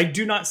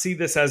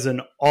this as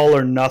an all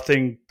or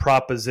nothing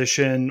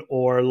proposition,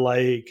 or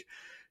like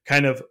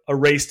kind of a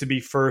race to be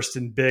first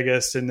and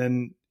biggest. And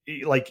then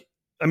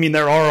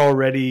there are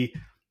already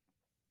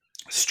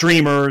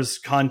streamers,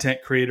 content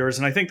creators.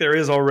 And I think there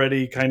is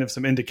already kind of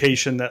some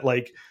indication that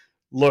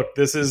look,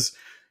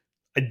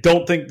 I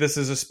don't think this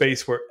is a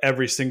space where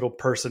every single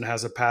person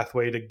has a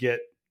pathway to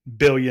get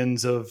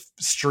billions of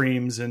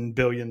streams and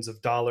billions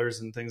of dollars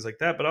and things like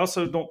that. But I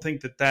also don't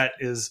think that that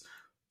is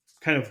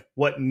kind of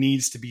what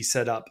needs to be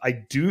set up. I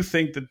do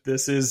think that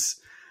this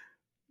is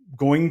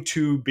going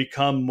to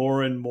become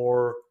more and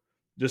more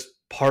just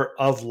part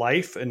of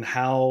life, and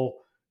how,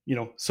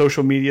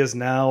 social media has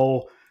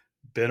now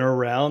been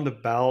around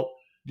about,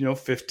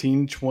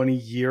 15, 20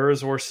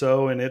 years or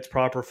so in its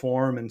proper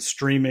form, and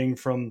streaming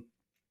from,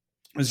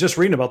 I was just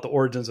reading about the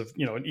origins of,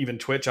 even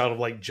Twitch out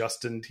of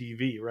Justin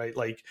TV, right?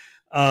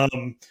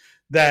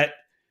 That,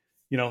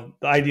 the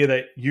idea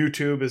that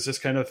YouTube is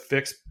just kind of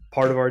fixed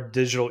part of our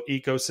digital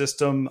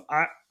ecosystem.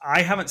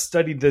 I haven't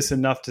studied this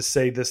enough to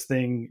say this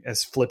thing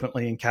as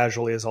flippantly and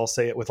casually as I'll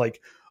say it with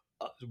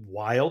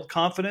wild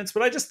confidence,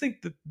 but I just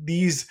think that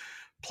these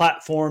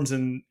platforms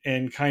and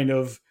kind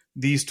of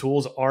these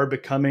tools are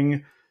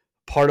becoming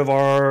part of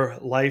our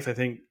life. I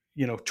think,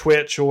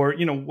 Twitch or,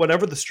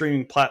 whatever the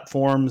streaming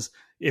platforms,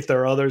 if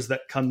there are others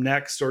that come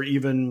next, or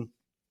even,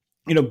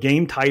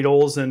 game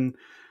titles and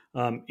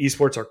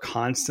esports are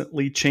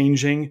constantly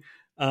changing.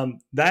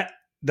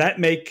 That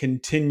may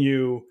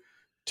continue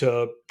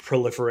to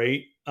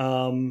proliferate.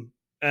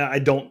 I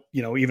don't,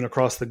 even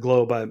across the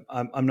globe,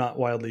 I'm not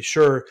wildly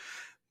sure,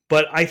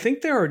 but I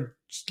think there are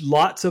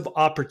lots of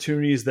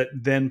opportunities that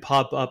then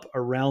pop up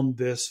around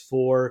this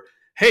for,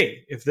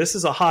 hey, if this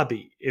is a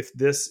hobby, if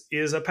this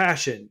is a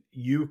passion,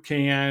 you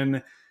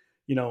can,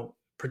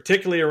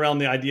 particularly around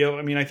the idea.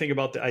 I think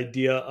about the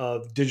idea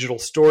of digital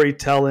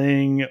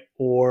storytelling,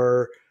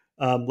 or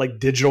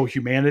digital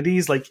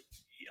humanities,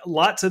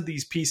 lots of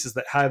these pieces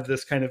that have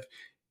this kind of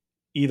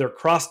either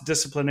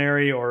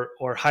cross-disciplinary or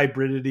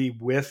hybridity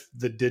with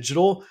the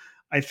digital,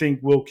 I think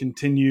will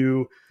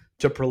continue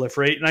to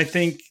proliferate. And I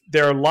think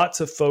there are lots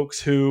of folks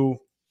who,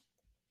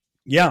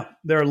 there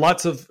are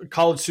lots of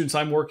college students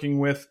I'm working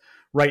with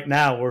right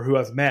now, or who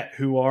I've met,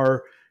 who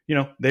are,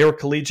 they were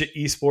collegiate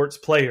esports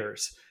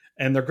players,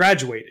 and they're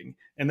graduating,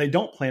 and they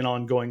don't plan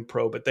on going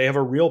pro, but they have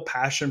a real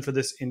passion for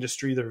this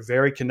industry. They're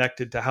very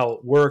connected to how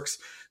it works.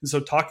 And so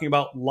talking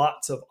about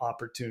lots of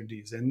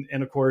opportunities, and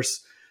of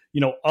course,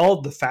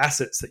 all the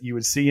facets that you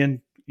would see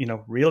in,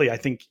 really, I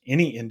think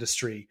any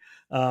industry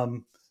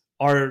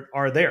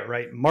are there,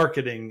 right?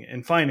 Marketing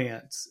and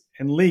finance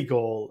and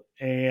legal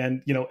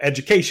and,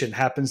 education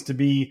happens to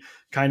be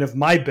kind of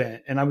my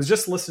bent. And I was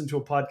just listening to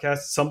a podcast,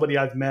 somebody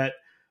I've met,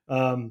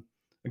 a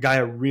guy I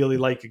really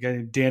like, a guy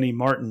named Danny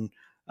Martin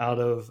out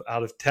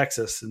of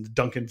Texas in the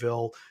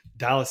Duncanville,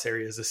 Dallas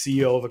area, is the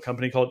CEO of a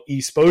company called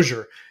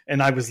eSposure.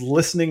 And I was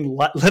listening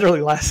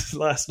literally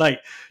last night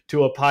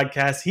to a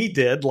podcast he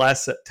did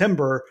last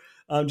September,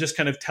 just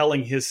kind of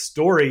telling his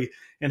story,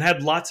 and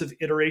had lots of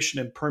iteration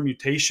and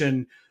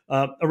permutation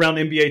around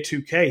NBA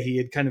 2K. He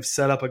had kind of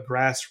set up a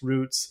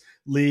grassroots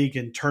league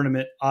and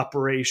tournament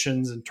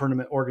operations and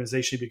tournament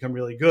organization to become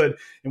really good.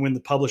 And when the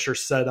publisher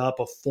set up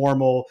a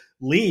formal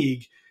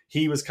league,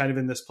 he was kind of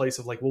in this place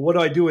of well, what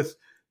do I do with,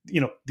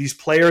 these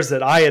players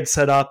that I had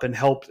set up and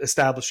helped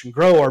establish and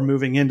grow are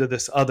moving into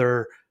this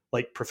other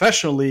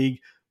professional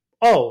league.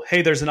 Oh,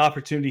 hey, there's an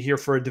opportunity here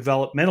for a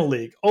developmental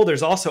league. Oh,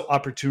 there's also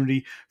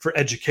opportunity for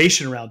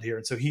education around here.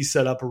 And so he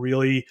set up a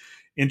really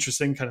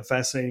interesting, kind of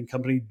fascinating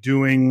company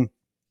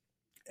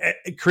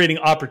creating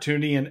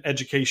opportunity and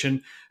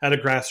education at a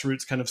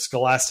grassroots kind of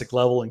scholastic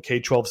level in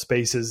K-12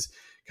 spaces,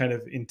 kind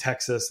of in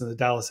Texas and the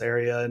Dallas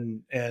area,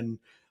 and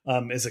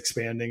is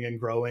expanding and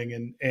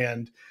growing,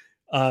 and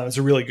is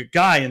a really good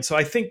guy. And so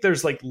I think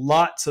there's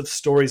lots of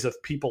stories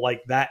of people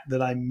like that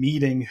I'm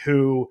meeting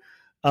who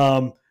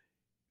are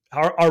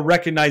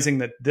recognizing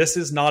that this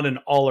is not an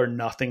all or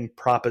nothing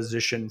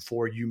proposition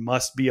for you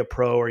must be a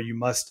pro, or you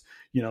must,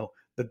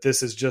 that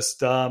this is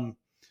just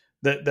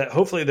that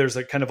hopefully there's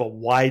a kind of a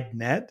wide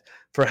net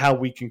for how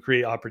we can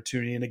create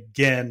opportunity. And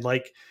again,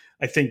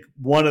 I think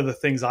one of the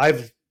things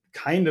I've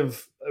kind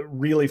of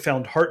really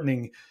found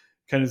heartening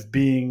kind of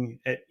being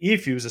at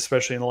eFuse,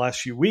 especially in the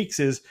last few weeks,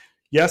 is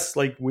yes,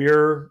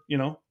 we're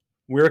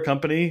a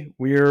company,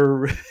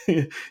 we're,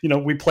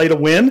 we play to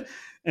win,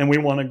 and we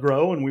want to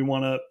grow, and we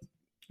want to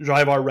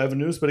drive our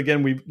revenues. But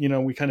again,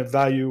 we kind of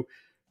value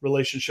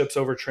relationships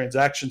over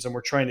transactions, and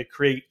we're trying to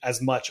create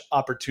as much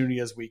opportunity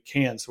as we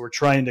can. So we're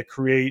trying to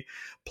create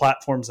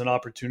platforms and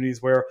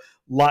opportunities where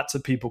lots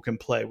of people can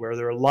play, where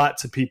there are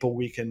lots of people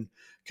we can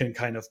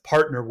kind of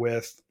partner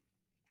with.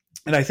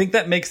 And I think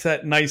that makes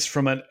that nice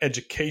from an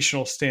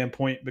educational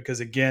standpoint, because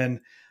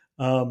again,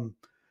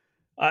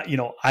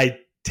 I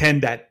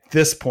tend at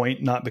this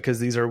point, not because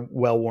these are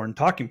well-worn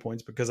talking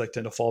points, because I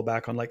tend to fall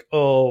back on like,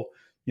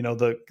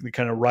 the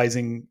kind of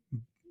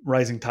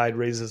rising tide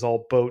raises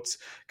all boats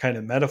kind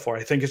of metaphor.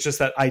 I think it's just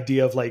that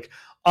idea of like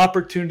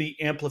opportunity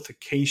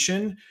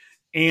amplification.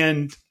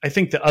 And I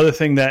think the other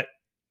thing that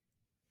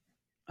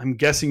I'm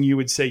guessing you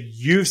would say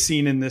you've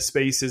seen in this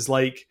space is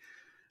like,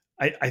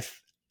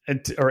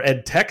 or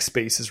ed tech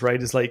spaces,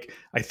 right? Is like,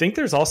 I think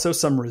there's also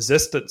some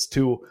resistance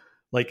to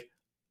like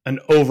an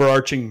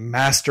overarching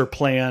master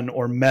plan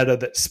or meta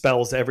that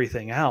spells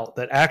everything out.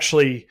 That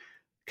actually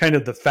kind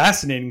of the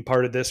fascinating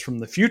part of this from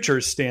the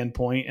futures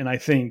standpoint, and I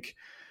think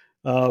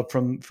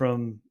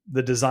from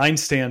the design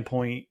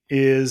standpoint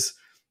is,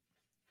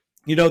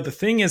 the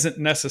thing isn't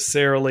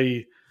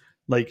necessarily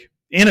like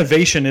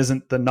innovation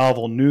isn't the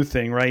novel new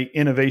thing, right?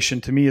 Innovation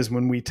to me is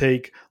when we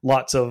take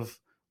lots of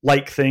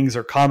like things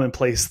or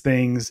commonplace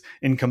things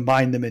and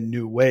combine them in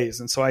new ways.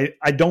 And so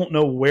I don't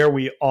know where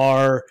we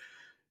are,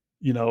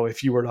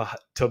 if you were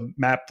to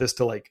map this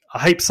to like a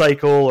hype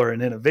cycle or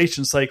an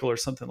innovation cycle or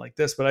something like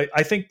this. But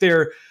I think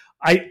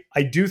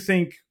I do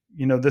think,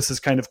 this is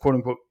kind of quote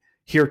unquote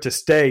here to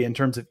stay in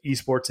terms of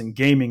esports and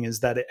gaming, is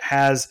that it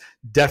has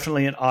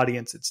definitely an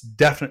audience. It's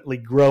definitely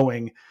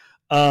growing.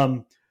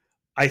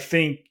 I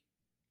think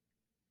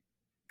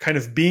kind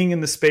of being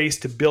in the space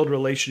to build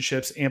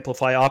relationships,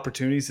 amplify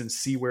opportunities, and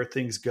see where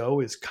things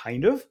go is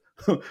kind of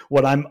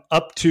what I'm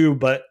up to.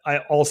 But I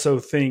also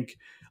think,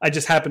 I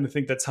just happen to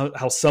think that's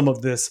how some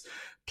of this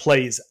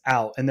plays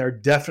out. And there are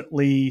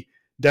definitely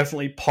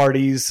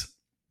parties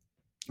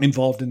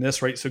involved in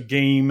this, right? So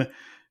game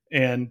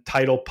and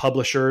title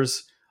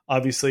publishers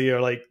obviously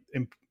are like,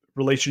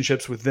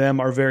 relationships with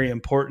them are very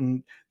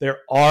important. There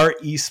are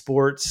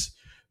esports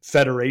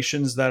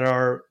federations that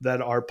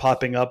are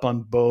popping up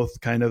on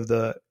both kind of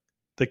the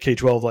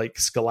K-12 like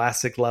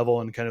scholastic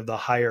level and kind of the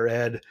higher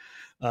ed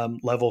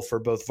level for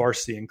both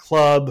varsity and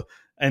club.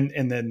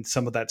 And then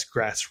some of that's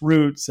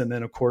grassroots. And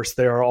then of course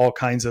there are all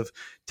kinds of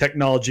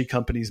technology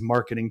companies,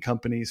 marketing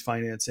companies,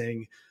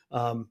 financing,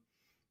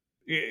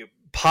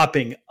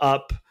 popping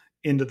up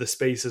into the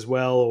space as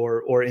well,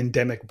 or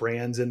endemic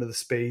brands into the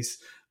space.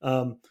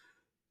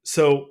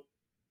 So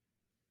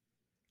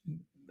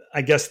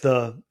I guess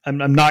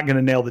I'm not going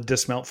to nail the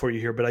dismount for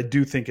you here, but I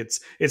do think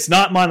it's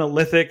not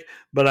monolithic,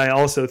 but I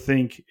also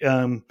think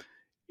it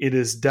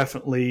is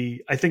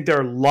definitely, I think there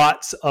are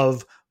lots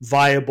of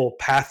viable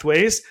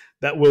pathways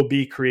that will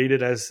be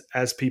created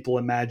as people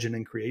imagine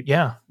and create.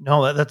 Yeah,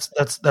 no, that's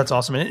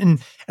awesome.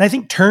 And I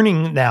think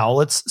turning now,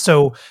 I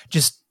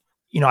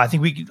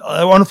think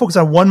I want to focus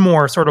on one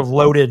more sort of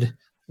loaded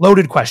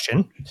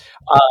question.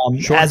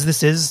 Sure. As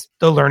this is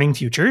the Learning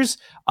Futures,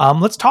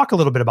 let's talk a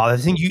little bit about it. I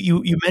think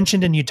you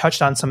mentioned and you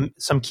touched on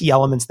some key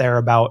elements there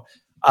about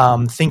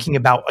thinking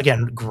about,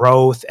 again,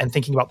 growth and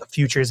thinking about the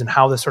futures and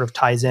how this sort of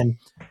ties in.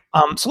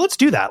 So let's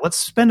do that. Let's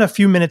spend a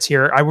few minutes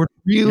here. I would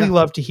really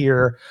love to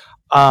hear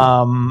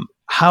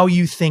how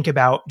you think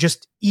about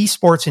just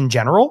esports in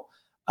general,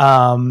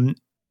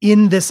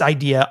 in this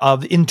idea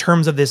of, in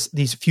terms of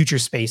these future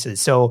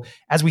spaces. So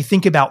as we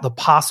think about the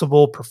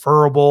possible,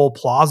 preferable,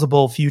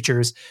 plausible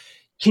futures,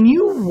 can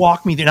you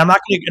walk me through? And I'm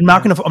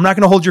not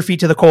going to hold your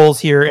feet to the coals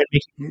here and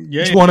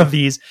make each one of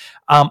these.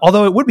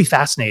 Although it would be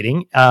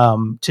fascinating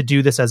to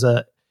do this as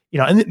a,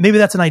 and maybe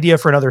that's an idea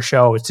for another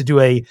show, is to do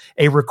a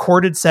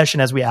recorded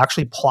session as we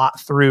actually plot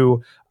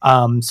through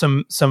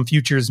some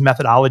futures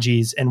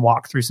methodologies and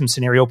walk through some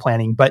scenario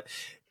planning. But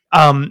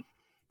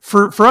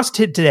for us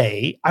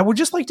today, I would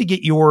just like to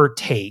get your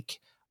take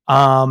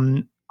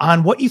on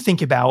what you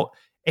think about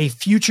a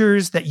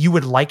futures that you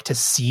would like to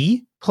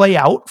see play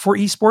out for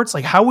esports.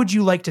 Like, how would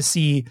you like to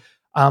see,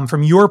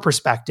 from your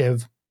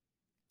perspective,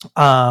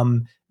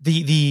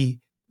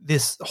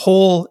 this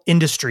whole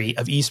industry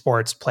of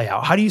esports play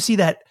out? How do you see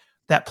that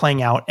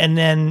playing out? And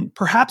then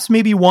perhaps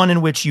maybe one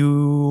in which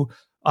you,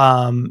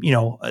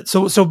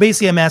 so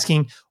basically I'm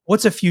asking,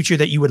 what's a future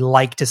that you would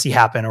like to see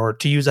happen? Or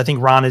to use, I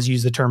think Ron has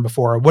used the term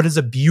before, what is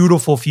a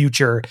beautiful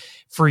future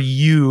for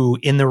you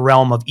in the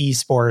realm of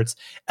esports?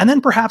 And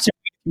then perhaps if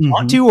you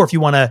want to, or if you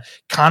want to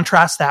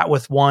contrast that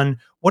with one,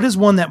 what is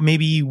one that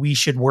maybe we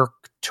should work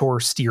to or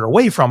steer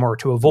away from or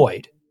to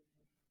avoid?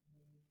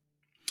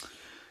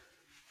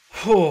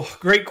 Oh,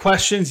 great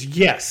questions.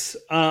 Yes.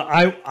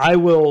 I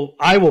will,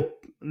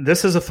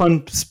 this is a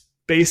fun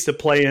space to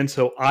play in,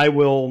 so I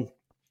will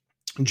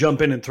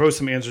jump in and throw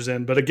some answers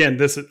in. But again,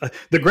 this is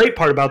the great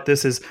part about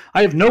this is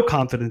I have no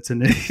confidence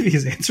in any of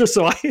these answers.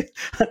 So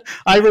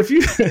I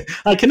refuse,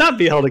 I cannot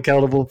be held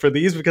accountable for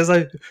these because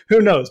who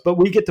knows, but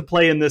we get to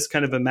play in this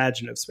kind of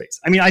imaginative space.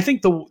 I mean, I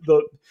think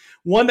the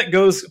one that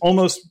goes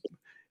almost,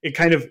 it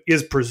kind of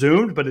is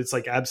presumed, but it's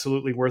like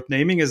absolutely worth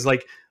naming, is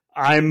like,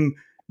 I'm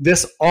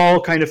this all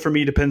kind of, for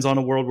me, depends on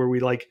a world where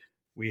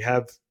we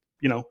have,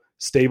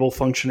 stable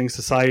functioning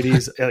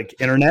societies like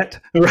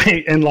internet,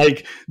 right? And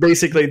like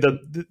basically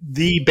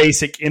the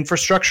basic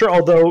infrastructure,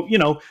 although,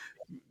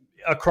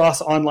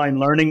 across online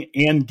learning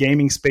and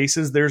gaming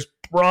spaces, there's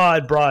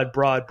broad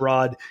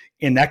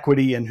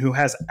inequity in who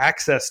has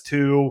access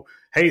to,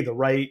 hey, the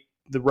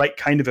right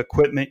kind of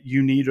equipment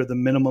you need, or the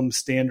minimum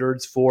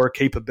standards for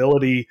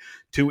capability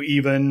to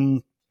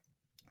even,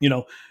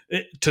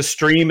 to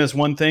stream is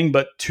one thing,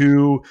 but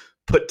to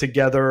put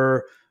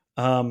together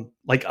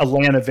like a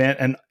LAN event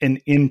and an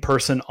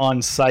in-person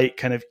on-site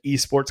kind of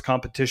esports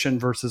competition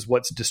versus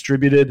what's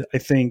distributed, I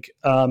think.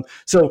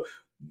 So,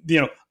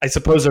 I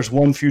suppose there's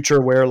one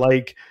future where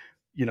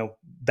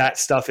that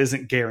stuff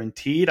isn't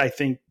guaranteed. I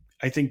think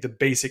the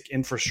basic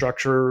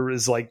infrastructure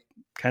is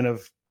kind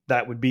of,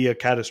 that would be a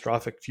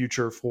catastrophic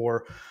future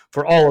for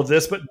all of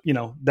this, but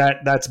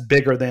that's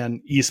bigger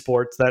than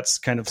esports. That's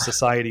kind of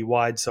society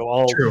wide.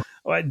 So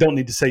I don't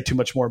need to say too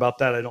much more about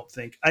that. I don't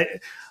think.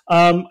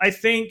 I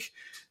think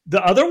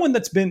the other one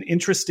that's been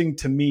interesting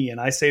to me, and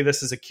I say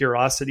this as a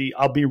curiosity,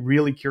 I'll be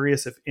really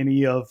curious if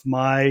any of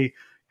my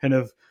kind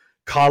of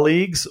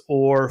colleagues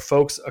or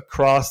folks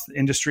across the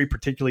industry,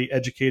 particularly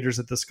educators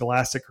at the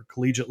scholastic or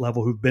collegiate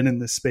level who've been in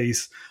this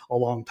space a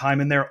long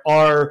time, and there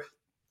are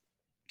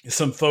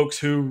some folks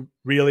who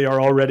really are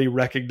already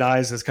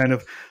recognized as kind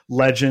of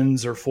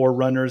legends or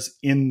forerunners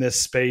in this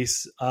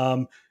space.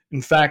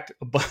 In fact,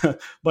 a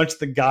bunch of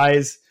the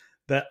guys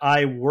that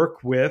I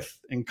work with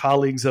and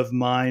colleagues of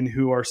mine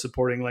who are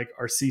supporting like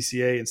our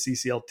CCA and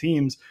CCL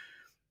teams,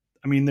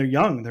 I mean, they're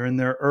young, they're in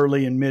their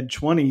early and mid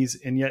 20s,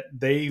 and yet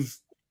they've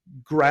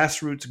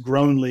grassroots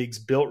grown leagues,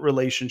 built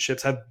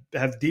relationships,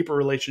 have deeper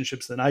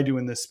relationships than I do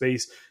in this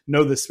space,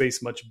 know this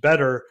space much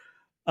better.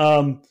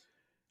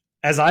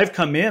 As I've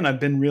come in, I've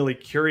been really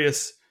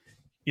curious.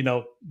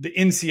 The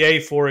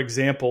NCAA, for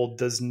example,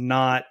 does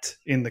not,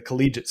 in the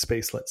collegiate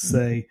space, let's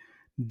say,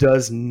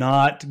 does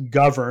not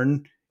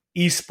govern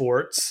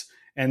esports,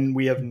 and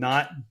we have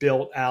not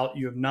built out,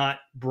 you have not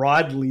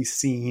broadly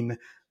seen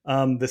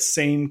the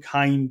same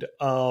kind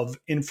of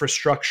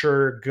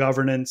infrastructure,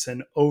 governance,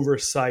 and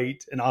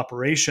oversight and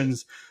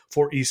operations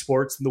for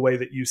esports in the way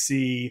that you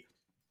see,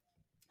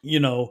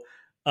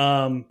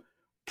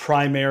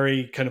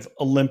 primary kind of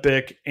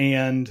Olympic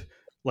and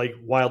like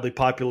wildly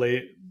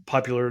popular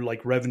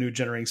like revenue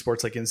generating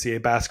sports like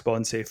NCAA basketball,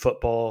 NCAA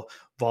football,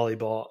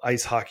 volleyball,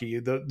 ice hockey,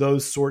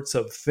 those sorts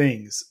of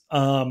things.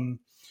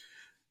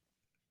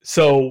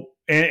 So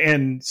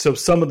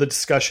some of the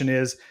discussion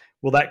is,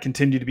 will that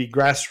continue to be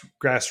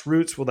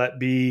grassroots? Will that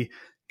be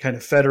kind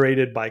of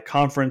federated by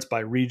conference, by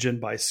region,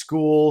 by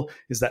school?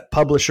 Is that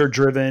publisher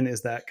driven?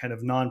 Is that kind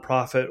of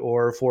nonprofit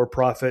or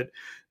for-profit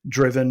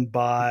driven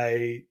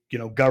by,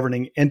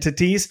 governing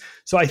entities?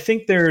 So I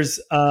think there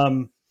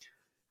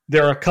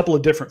are a couple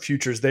of different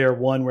futures there.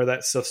 One where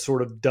that stuff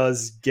sort of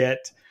does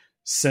get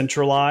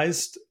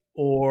centralized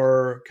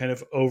or kind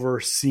of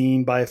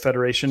overseen by a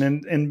federation.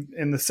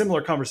 And the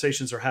similar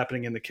conversations are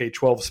happening in the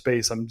K-12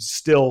 space. I'm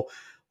still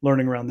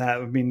learning around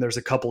that. I mean, there's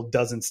a couple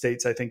dozen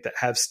states, I think, that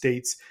have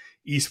states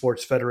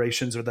esports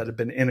federations or that have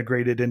been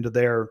integrated into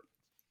their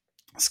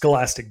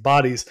scholastic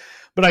bodies.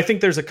 But I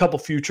think there's a couple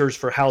futures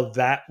for how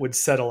that would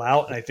settle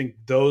out. And I think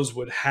those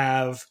would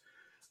have,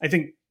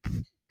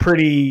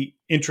 pretty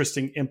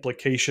interesting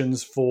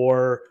implications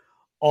for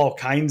all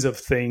kinds of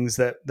things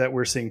that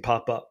we're seeing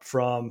pop up,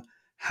 from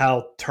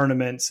how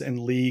tournaments and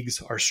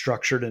leagues are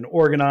structured and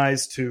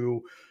organized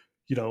to,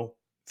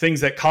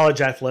 things that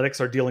college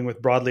athletics are dealing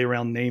with broadly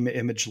around name,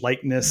 image,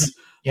 likeness,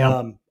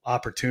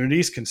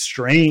 opportunities,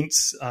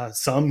 constraints,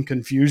 some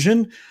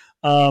confusion.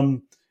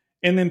 And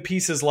then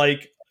pieces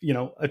like,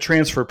 a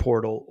transfer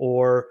portal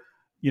or,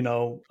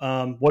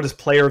 what does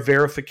player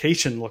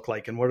verification look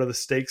like? And what are the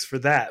stakes for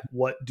that?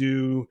 What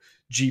do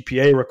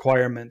GPA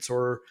requirements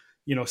or,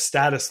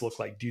 status look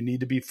like? Do you need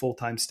to be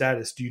full-time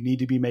status? Do you need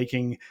to be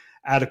making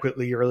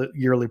adequately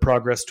yearly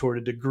progress toward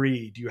a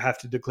degree? Do you have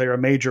to declare a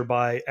major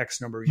by X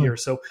number of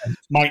years? So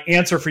my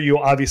answer for you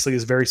obviously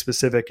is very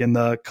specific in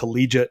the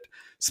collegiate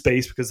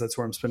space because that's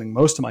where I'm spending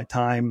most of my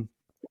time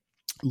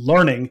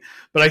learning.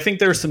 But I think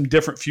there are some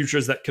different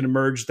futures that can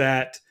emerge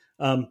that,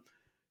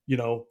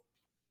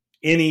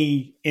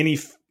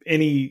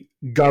 any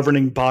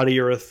governing body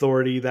or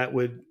authority that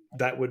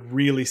would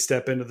really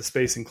step into the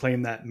space and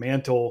claim that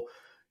mantle,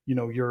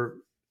 you're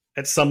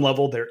at some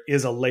level, there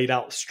is a laid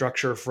out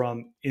structure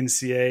from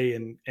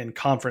NCAA and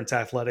conference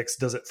athletics.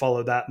 Does it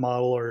follow that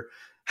model, or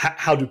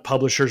how do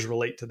publishers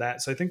relate to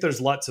that? So I think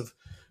there's lots of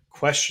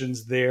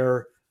questions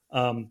there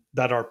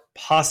that are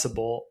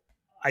possible.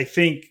 I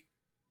think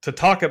to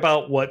talk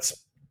about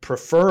what's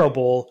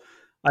preferable,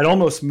 I'd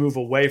almost move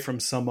away from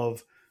some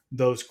of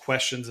those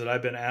questions that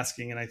I've been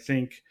asking. And I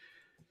think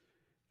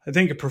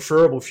a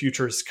preferable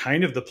future is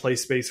kind of the play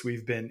space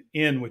we've been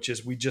in, which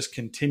is we just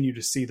continue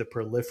to see the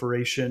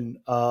proliferation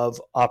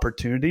of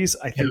opportunities.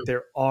 I think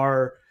there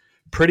are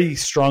pretty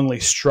strongly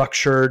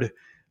structured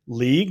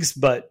leagues,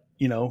 but,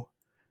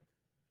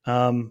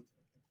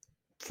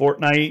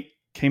 Fortnite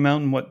came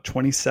out in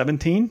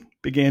 2017?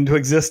 began to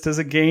exist as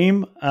a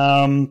game.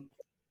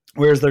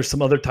 Whereas there's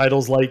some other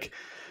titles like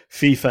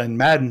FIFA and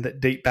Madden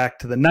that date back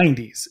to the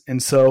 90s.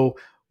 And so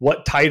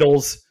what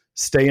titles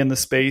stay in the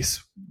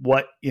space,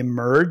 what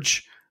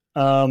emerge?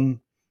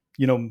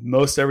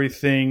 Most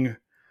everything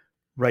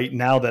right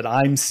now that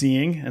I'm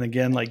seeing, and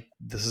again, like,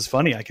 this is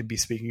funny, I could be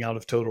speaking out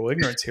of total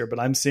ignorance here, but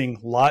I'm seeing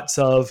lots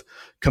of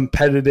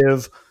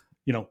competitive,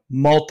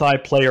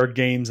 multiplayer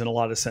games in a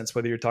lot of sense,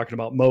 whether you're talking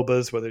about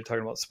MOBAs, whether you're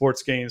talking about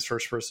sports games,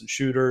 first person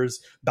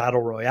shooters,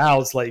 battle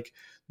royales, like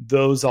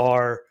those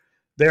are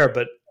there.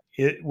 But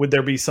would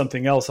there be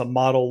something else, a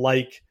model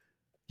like,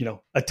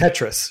 a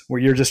Tetris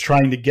where you're just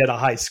trying to get a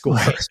high score,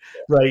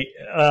 right?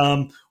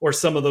 Or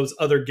some of those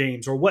other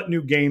games, or what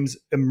new games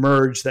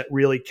emerge that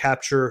really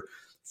capture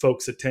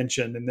folks'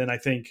 attention? And then I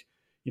think,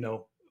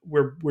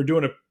 we're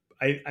doing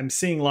I'm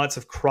seeing lots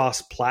of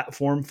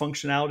cross-platform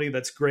functionality.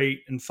 That's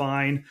great and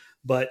fine.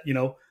 But,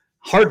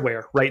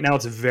 hardware right now,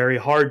 it's very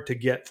hard to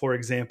get, for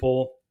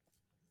example,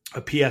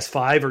 a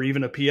PS5 or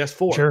even a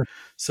PS4. Sure.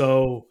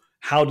 So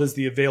how does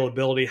the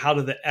availability, how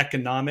do the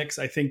economics,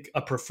 I think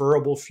a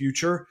preferable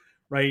future,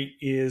 right,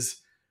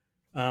 is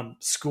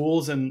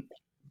schools and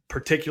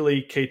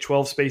particularly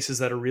K-12 spaces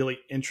that are really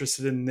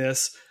interested in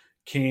this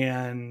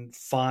can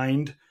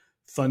find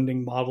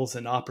funding models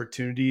and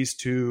opportunities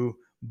to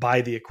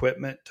buy the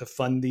equipment to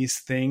fund these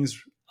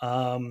things.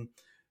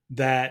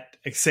 That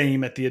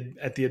same at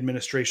the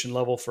administration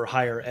level for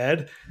higher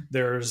ed.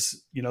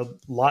 There's,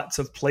 lots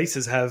of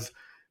places have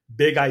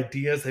big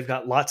ideas. They've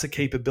got lots of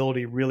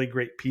capability, really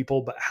great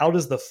people, but how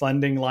does the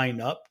funding line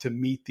up to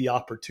meet the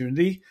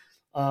opportunity?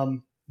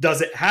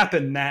 Does it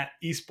happen that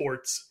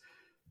esports,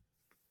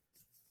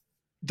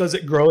 does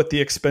it grow at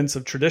the expense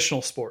of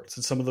traditional sports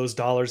and some of those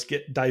dollars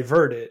get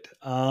diverted?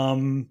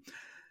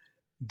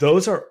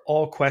 Those are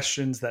all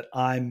questions that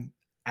I'm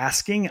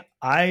asking.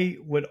 I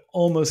would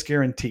almost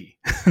guarantee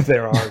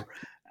there are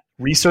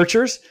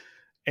researchers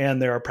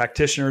and there are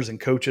practitioners and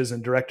coaches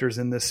and directors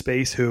in this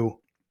space who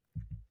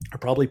are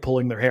probably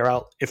pulling their hair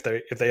out if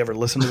they ever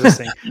listen to this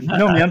thing.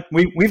 No, man,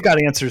 we've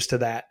got answers to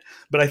that.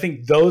 But I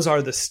think those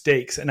are the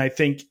stakes. And I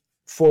think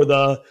for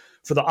the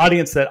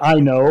audience that I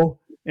know,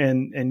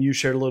 and you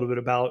shared a little bit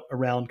about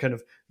around kind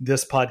of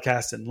this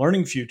podcast and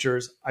Learning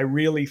Futures, I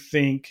really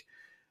think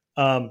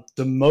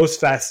the most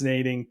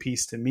fascinating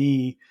piece to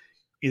me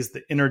is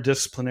the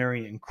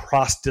interdisciplinary and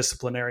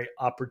cross-disciplinary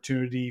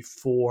opportunity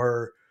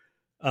for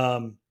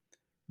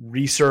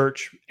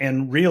research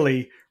and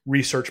really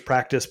research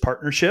practice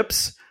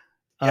partnerships.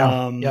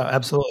 Yeah,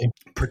 absolutely.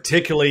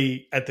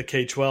 Particularly at the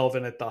K-12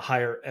 and at the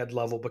higher ed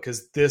level,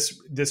 because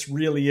this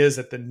really is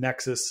at the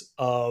nexus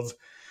of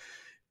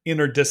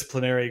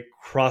interdisciplinary,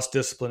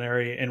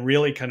 cross-disciplinary, and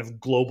really kind of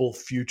global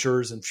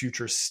futures and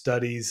future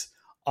studies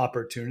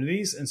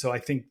opportunities. And so I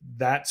think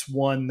that's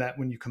one that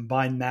when you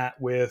combine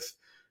that with,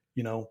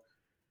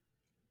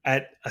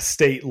 at a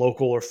state,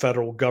 local, or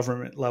federal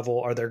government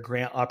level, are there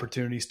grant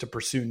opportunities to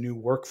pursue new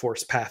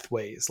workforce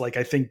pathways? Like,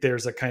 I think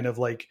there's a kind of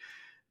like,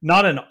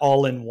 not an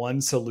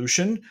all-in-one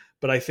solution,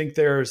 but I think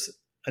there's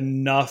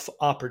enough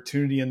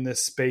opportunity in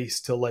this space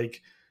to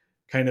like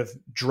kind of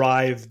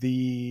drive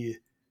the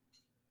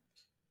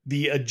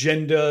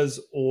agendas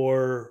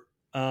or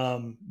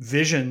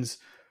visions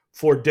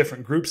for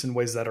different groups in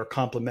ways that are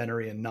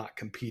complementary and not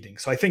competing.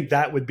 So I think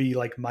that would be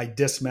like my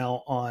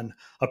dismount on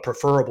a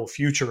preferable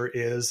future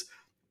is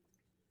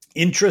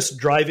interest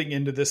driving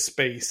into this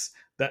space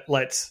that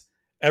lets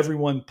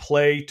everyone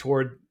play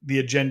toward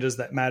the agendas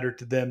that matter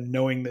to them,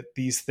 knowing that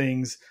these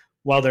things,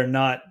 while they're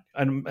not,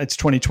 it's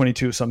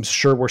 2022, so I'm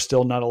sure we're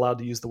still not allowed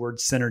to use the word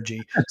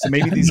synergy. So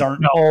maybe these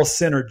aren't all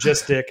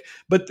synergistic,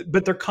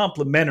 but they're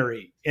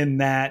complementary in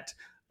that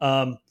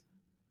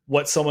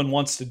what someone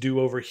wants to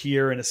do over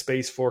here in a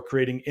space for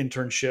creating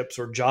internships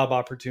or job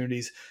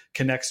opportunities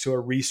connects to a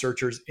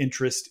researcher's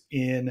interest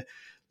in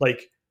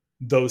like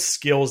those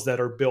skills that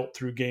are built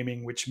through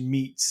gaming, which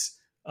meets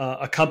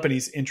a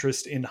company's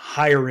interest in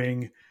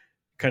hiring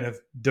kind of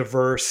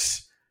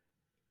diverse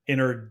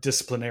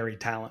interdisciplinary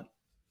talent.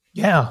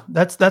 Yeah,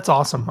 that's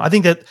awesome. I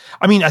think,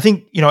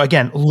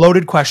 again,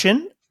 loaded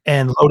question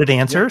and loaded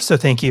answer. So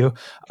thank you.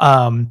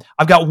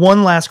 I've got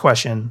one last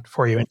question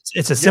for you.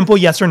 It's a simple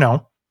yes or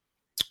no.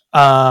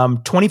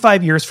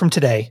 25 years from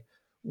today,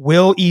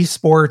 will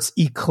esports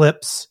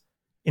eclipse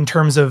in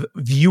terms of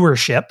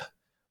viewership?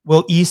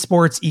 Will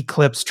esports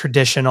eclipse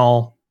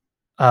traditional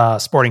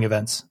sporting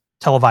events,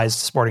 televised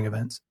sporting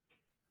events?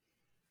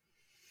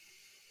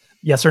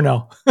 Yes or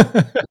no?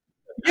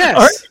 Yes.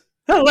 All right.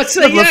 Oh, let's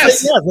say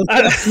yes.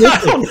 I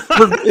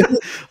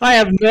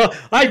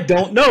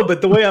don't know, but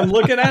the way I'm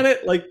looking at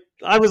it, like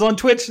I was on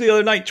Twitch the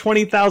other night,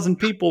 20,000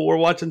 people were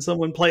watching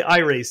someone play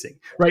iRacing,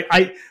 right?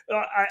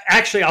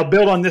 I'll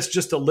build on this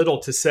just a little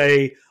to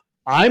say,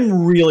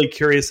 I'm really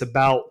curious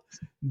about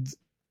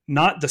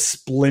not the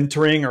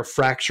splintering or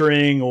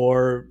fracturing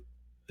or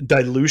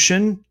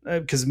dilution,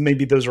 because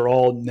maybe those are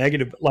all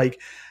negative,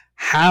 like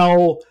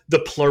how the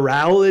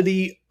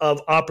plurality of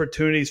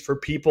opportunities for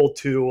people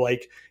to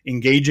like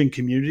engage in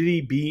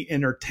community, be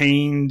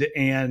entertained,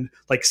 and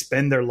like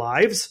spend their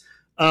lives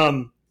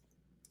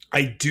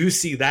I do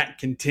see that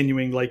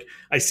continuing. Like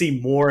I see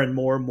more and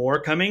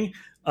more coming.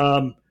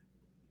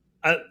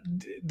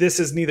 This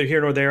is neither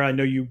here nor there. I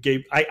know you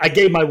gave, I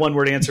gave my one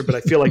word answer, but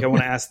I feel like I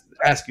want to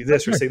ask you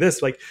this or say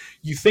this. Like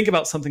you think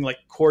about something like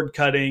cord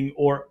cutting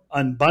or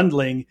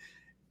unbundling,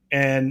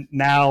 and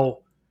now,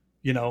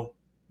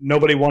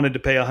 nobody wanted to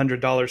pay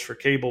 $100 for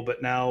cable,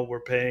 but now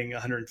we're paying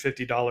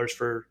 $150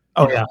 for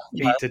 $8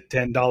 to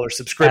 $10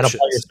 subscriptions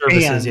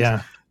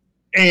services,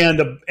 and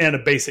a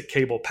basic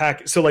cable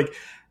package. So like,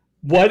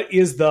 where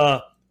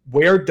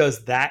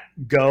does that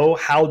go?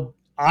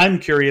 I'm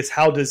curious,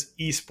 how does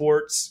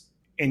esports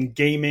and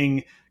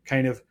gaming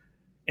kind of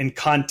and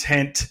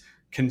content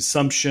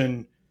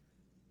consumption,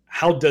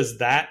 how does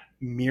that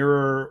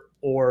mirror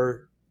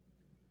or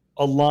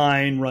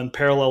align, run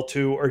parallel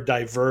to, or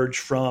diverge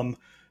from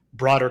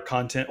broader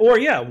content? Or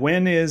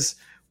when is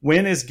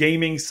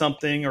gaming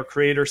something, or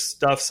creator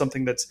stuff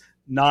something that's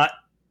not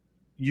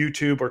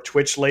YouTube or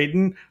Twitch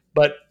laden,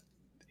 but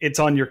it's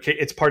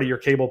part of your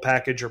cable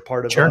package or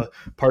part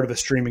of a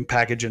streaming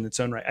package in its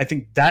own right? I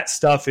think that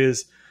stuff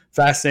is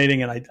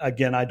fascinating, and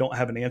I don't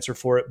have an answer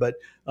for it, but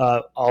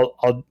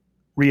I'll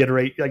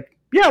reiterate, like,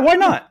 why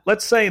not?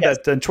 Let's say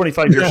that in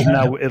 25 years from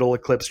now, it'll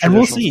eclipse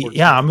traditional sports.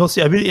 And we'll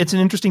see. I mean, it's an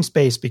interesting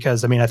space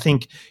because, I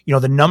think,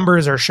 the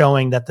numbers are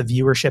showing that the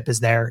viewership is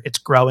there. It's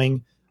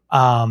growing.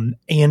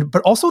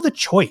 But also the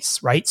choice,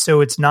 right? So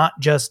it's not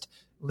just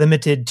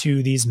limited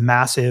to these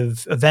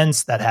massive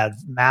events that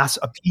have mass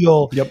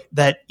appeal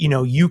that,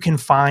 you can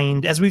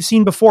find, as we've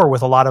seen before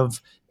with a lot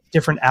of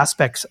different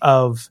aspects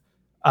of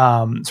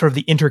sort of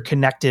the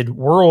interconnected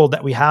world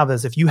that we have,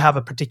 is if you have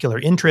a particular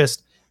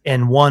interest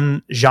in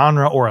one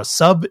genre or a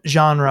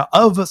sub-genre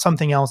of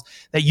something else,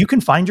 that you can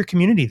find your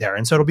community there.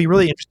 And so it'll be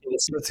really interesting to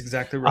see. That's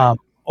exactly right.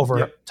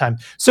 Over time.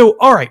 So,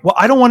 all right. Well,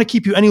 I don't want to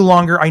keep you any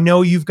longer. I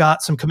know you've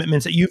got some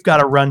commitments that you've got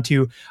to run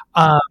to.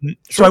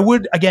 So I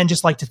would, again,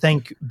 just like to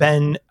thank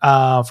Ben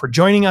for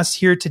joining us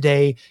here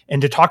today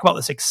and to talk about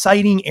this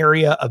exciting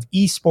area of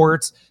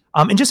esports.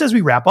 And just as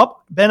we wrap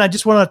up, Ben, I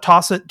just want to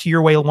toss it to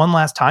your way one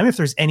last time. If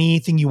there's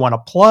anything you want to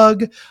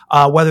plug,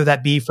 whether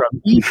that be from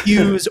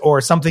eFuse or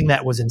something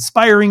that was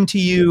inspiring to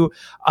you.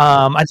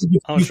 I think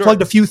you've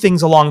plugged a few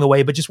things along the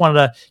way, but just wanted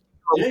to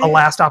a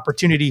last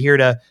opportunity here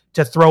to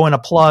throw in a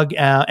plug.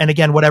 And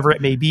again, whatever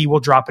it may be, we'll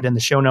drop it in the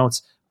show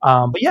notes.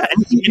 But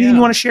anything you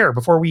want to share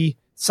before we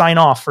sign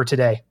off for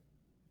today?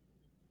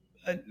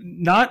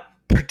 Not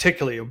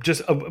particularly.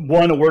 Just a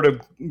word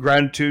of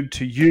gratitude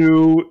to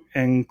you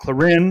and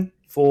Clarin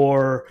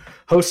for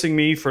hosting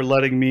me, for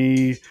letting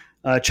me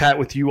chat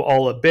with you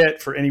all a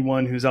bit. For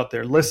anyone who's out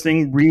there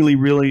listening, really,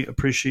 really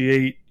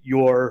appreciate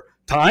your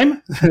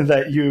time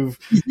that you've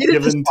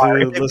given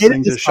to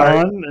listening to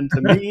Sean and to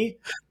me.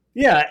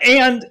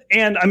 And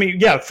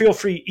feel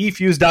free,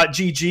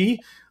 efuse.gg,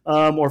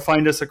 or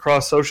find us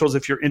across socials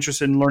if you're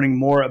interested in learning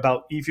more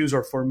about eFuse,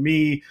 or for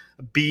me,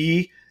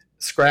 bscragg,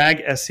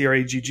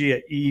 SCRAGG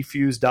at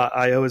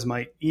efuse.io is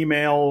my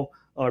email,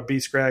 or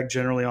bscragg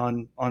generally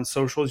on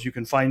socials. You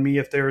can find me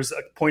if there's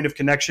a point of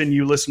connection,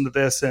 you listen to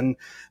this and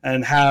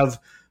have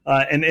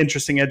an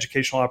interesting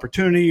educational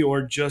opportunity,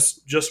 or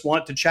just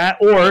want to chat,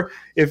 or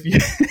if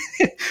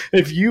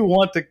you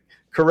want to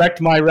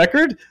correct my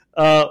record,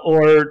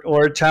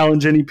 or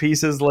challenge any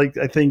pieces. Like,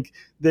 I think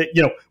that,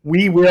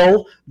 we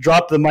will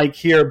drop the mic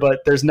here, but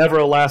there's never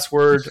a last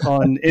word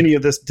on any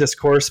of this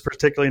discourse,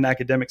 particularly in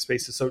academic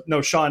spaces. So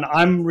no, Sean,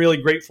 I'm really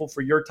grateful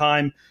for your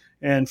time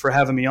and for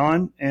having me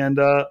on, and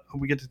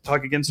we get to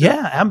talk again soon.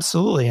 Yeah,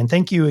 absolutely. And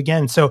thank you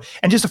again. So,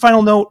 and just a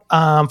final note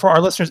for our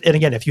listeners. And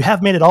again, if you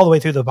have made it all the way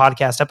through the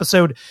podcast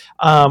episode,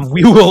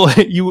 you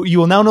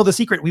will now know the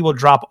secret. We will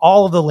drop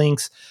all of the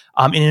links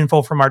and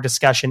info from our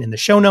discussion in the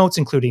show notes,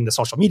 including the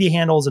social media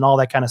handles and all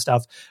that kind of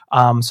stuff,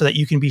 so that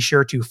you can be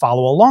sure to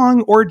follow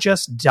along or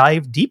just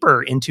dive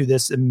deeper into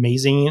this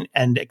amazing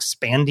and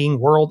expanding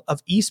world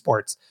of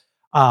esports.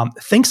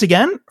 Thanks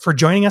again for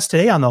joining us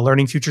today on the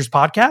Learning Futures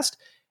podcast.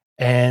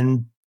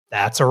 And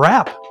that's a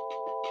wrap.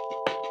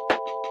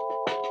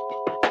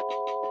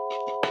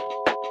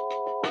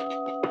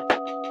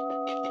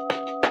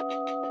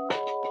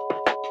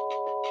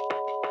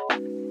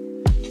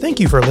 Thank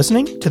you for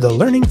listening to the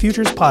Learning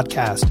Futures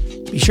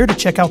podcast. Be sure to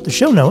check out the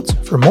show notes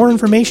for more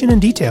information and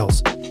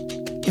details.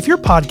 If your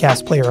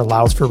podcast player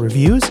allows for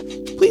reviews,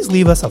 please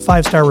leave us a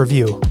 5-star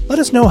review. Let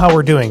us know how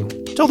we're doing.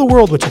 Tell the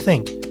world what you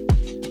think.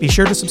 Be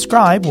sure to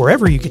subscribe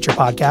wherever you get your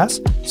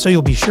podcasts, so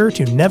you'll be sure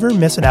to never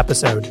miss an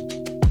episode.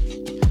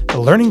 The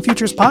Learning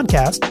Futures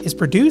podcast is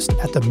produced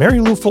at the Mary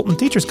Lou Fulton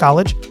Teachers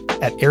College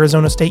at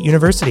Arizona State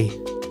University.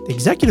 The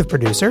executive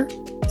producer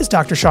is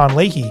Dr. Sean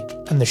Leahy,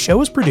 and the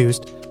show is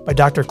produced by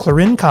Dr.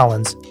 Clarin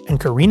Collins and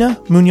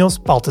Karina Munoz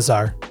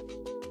Baltazar.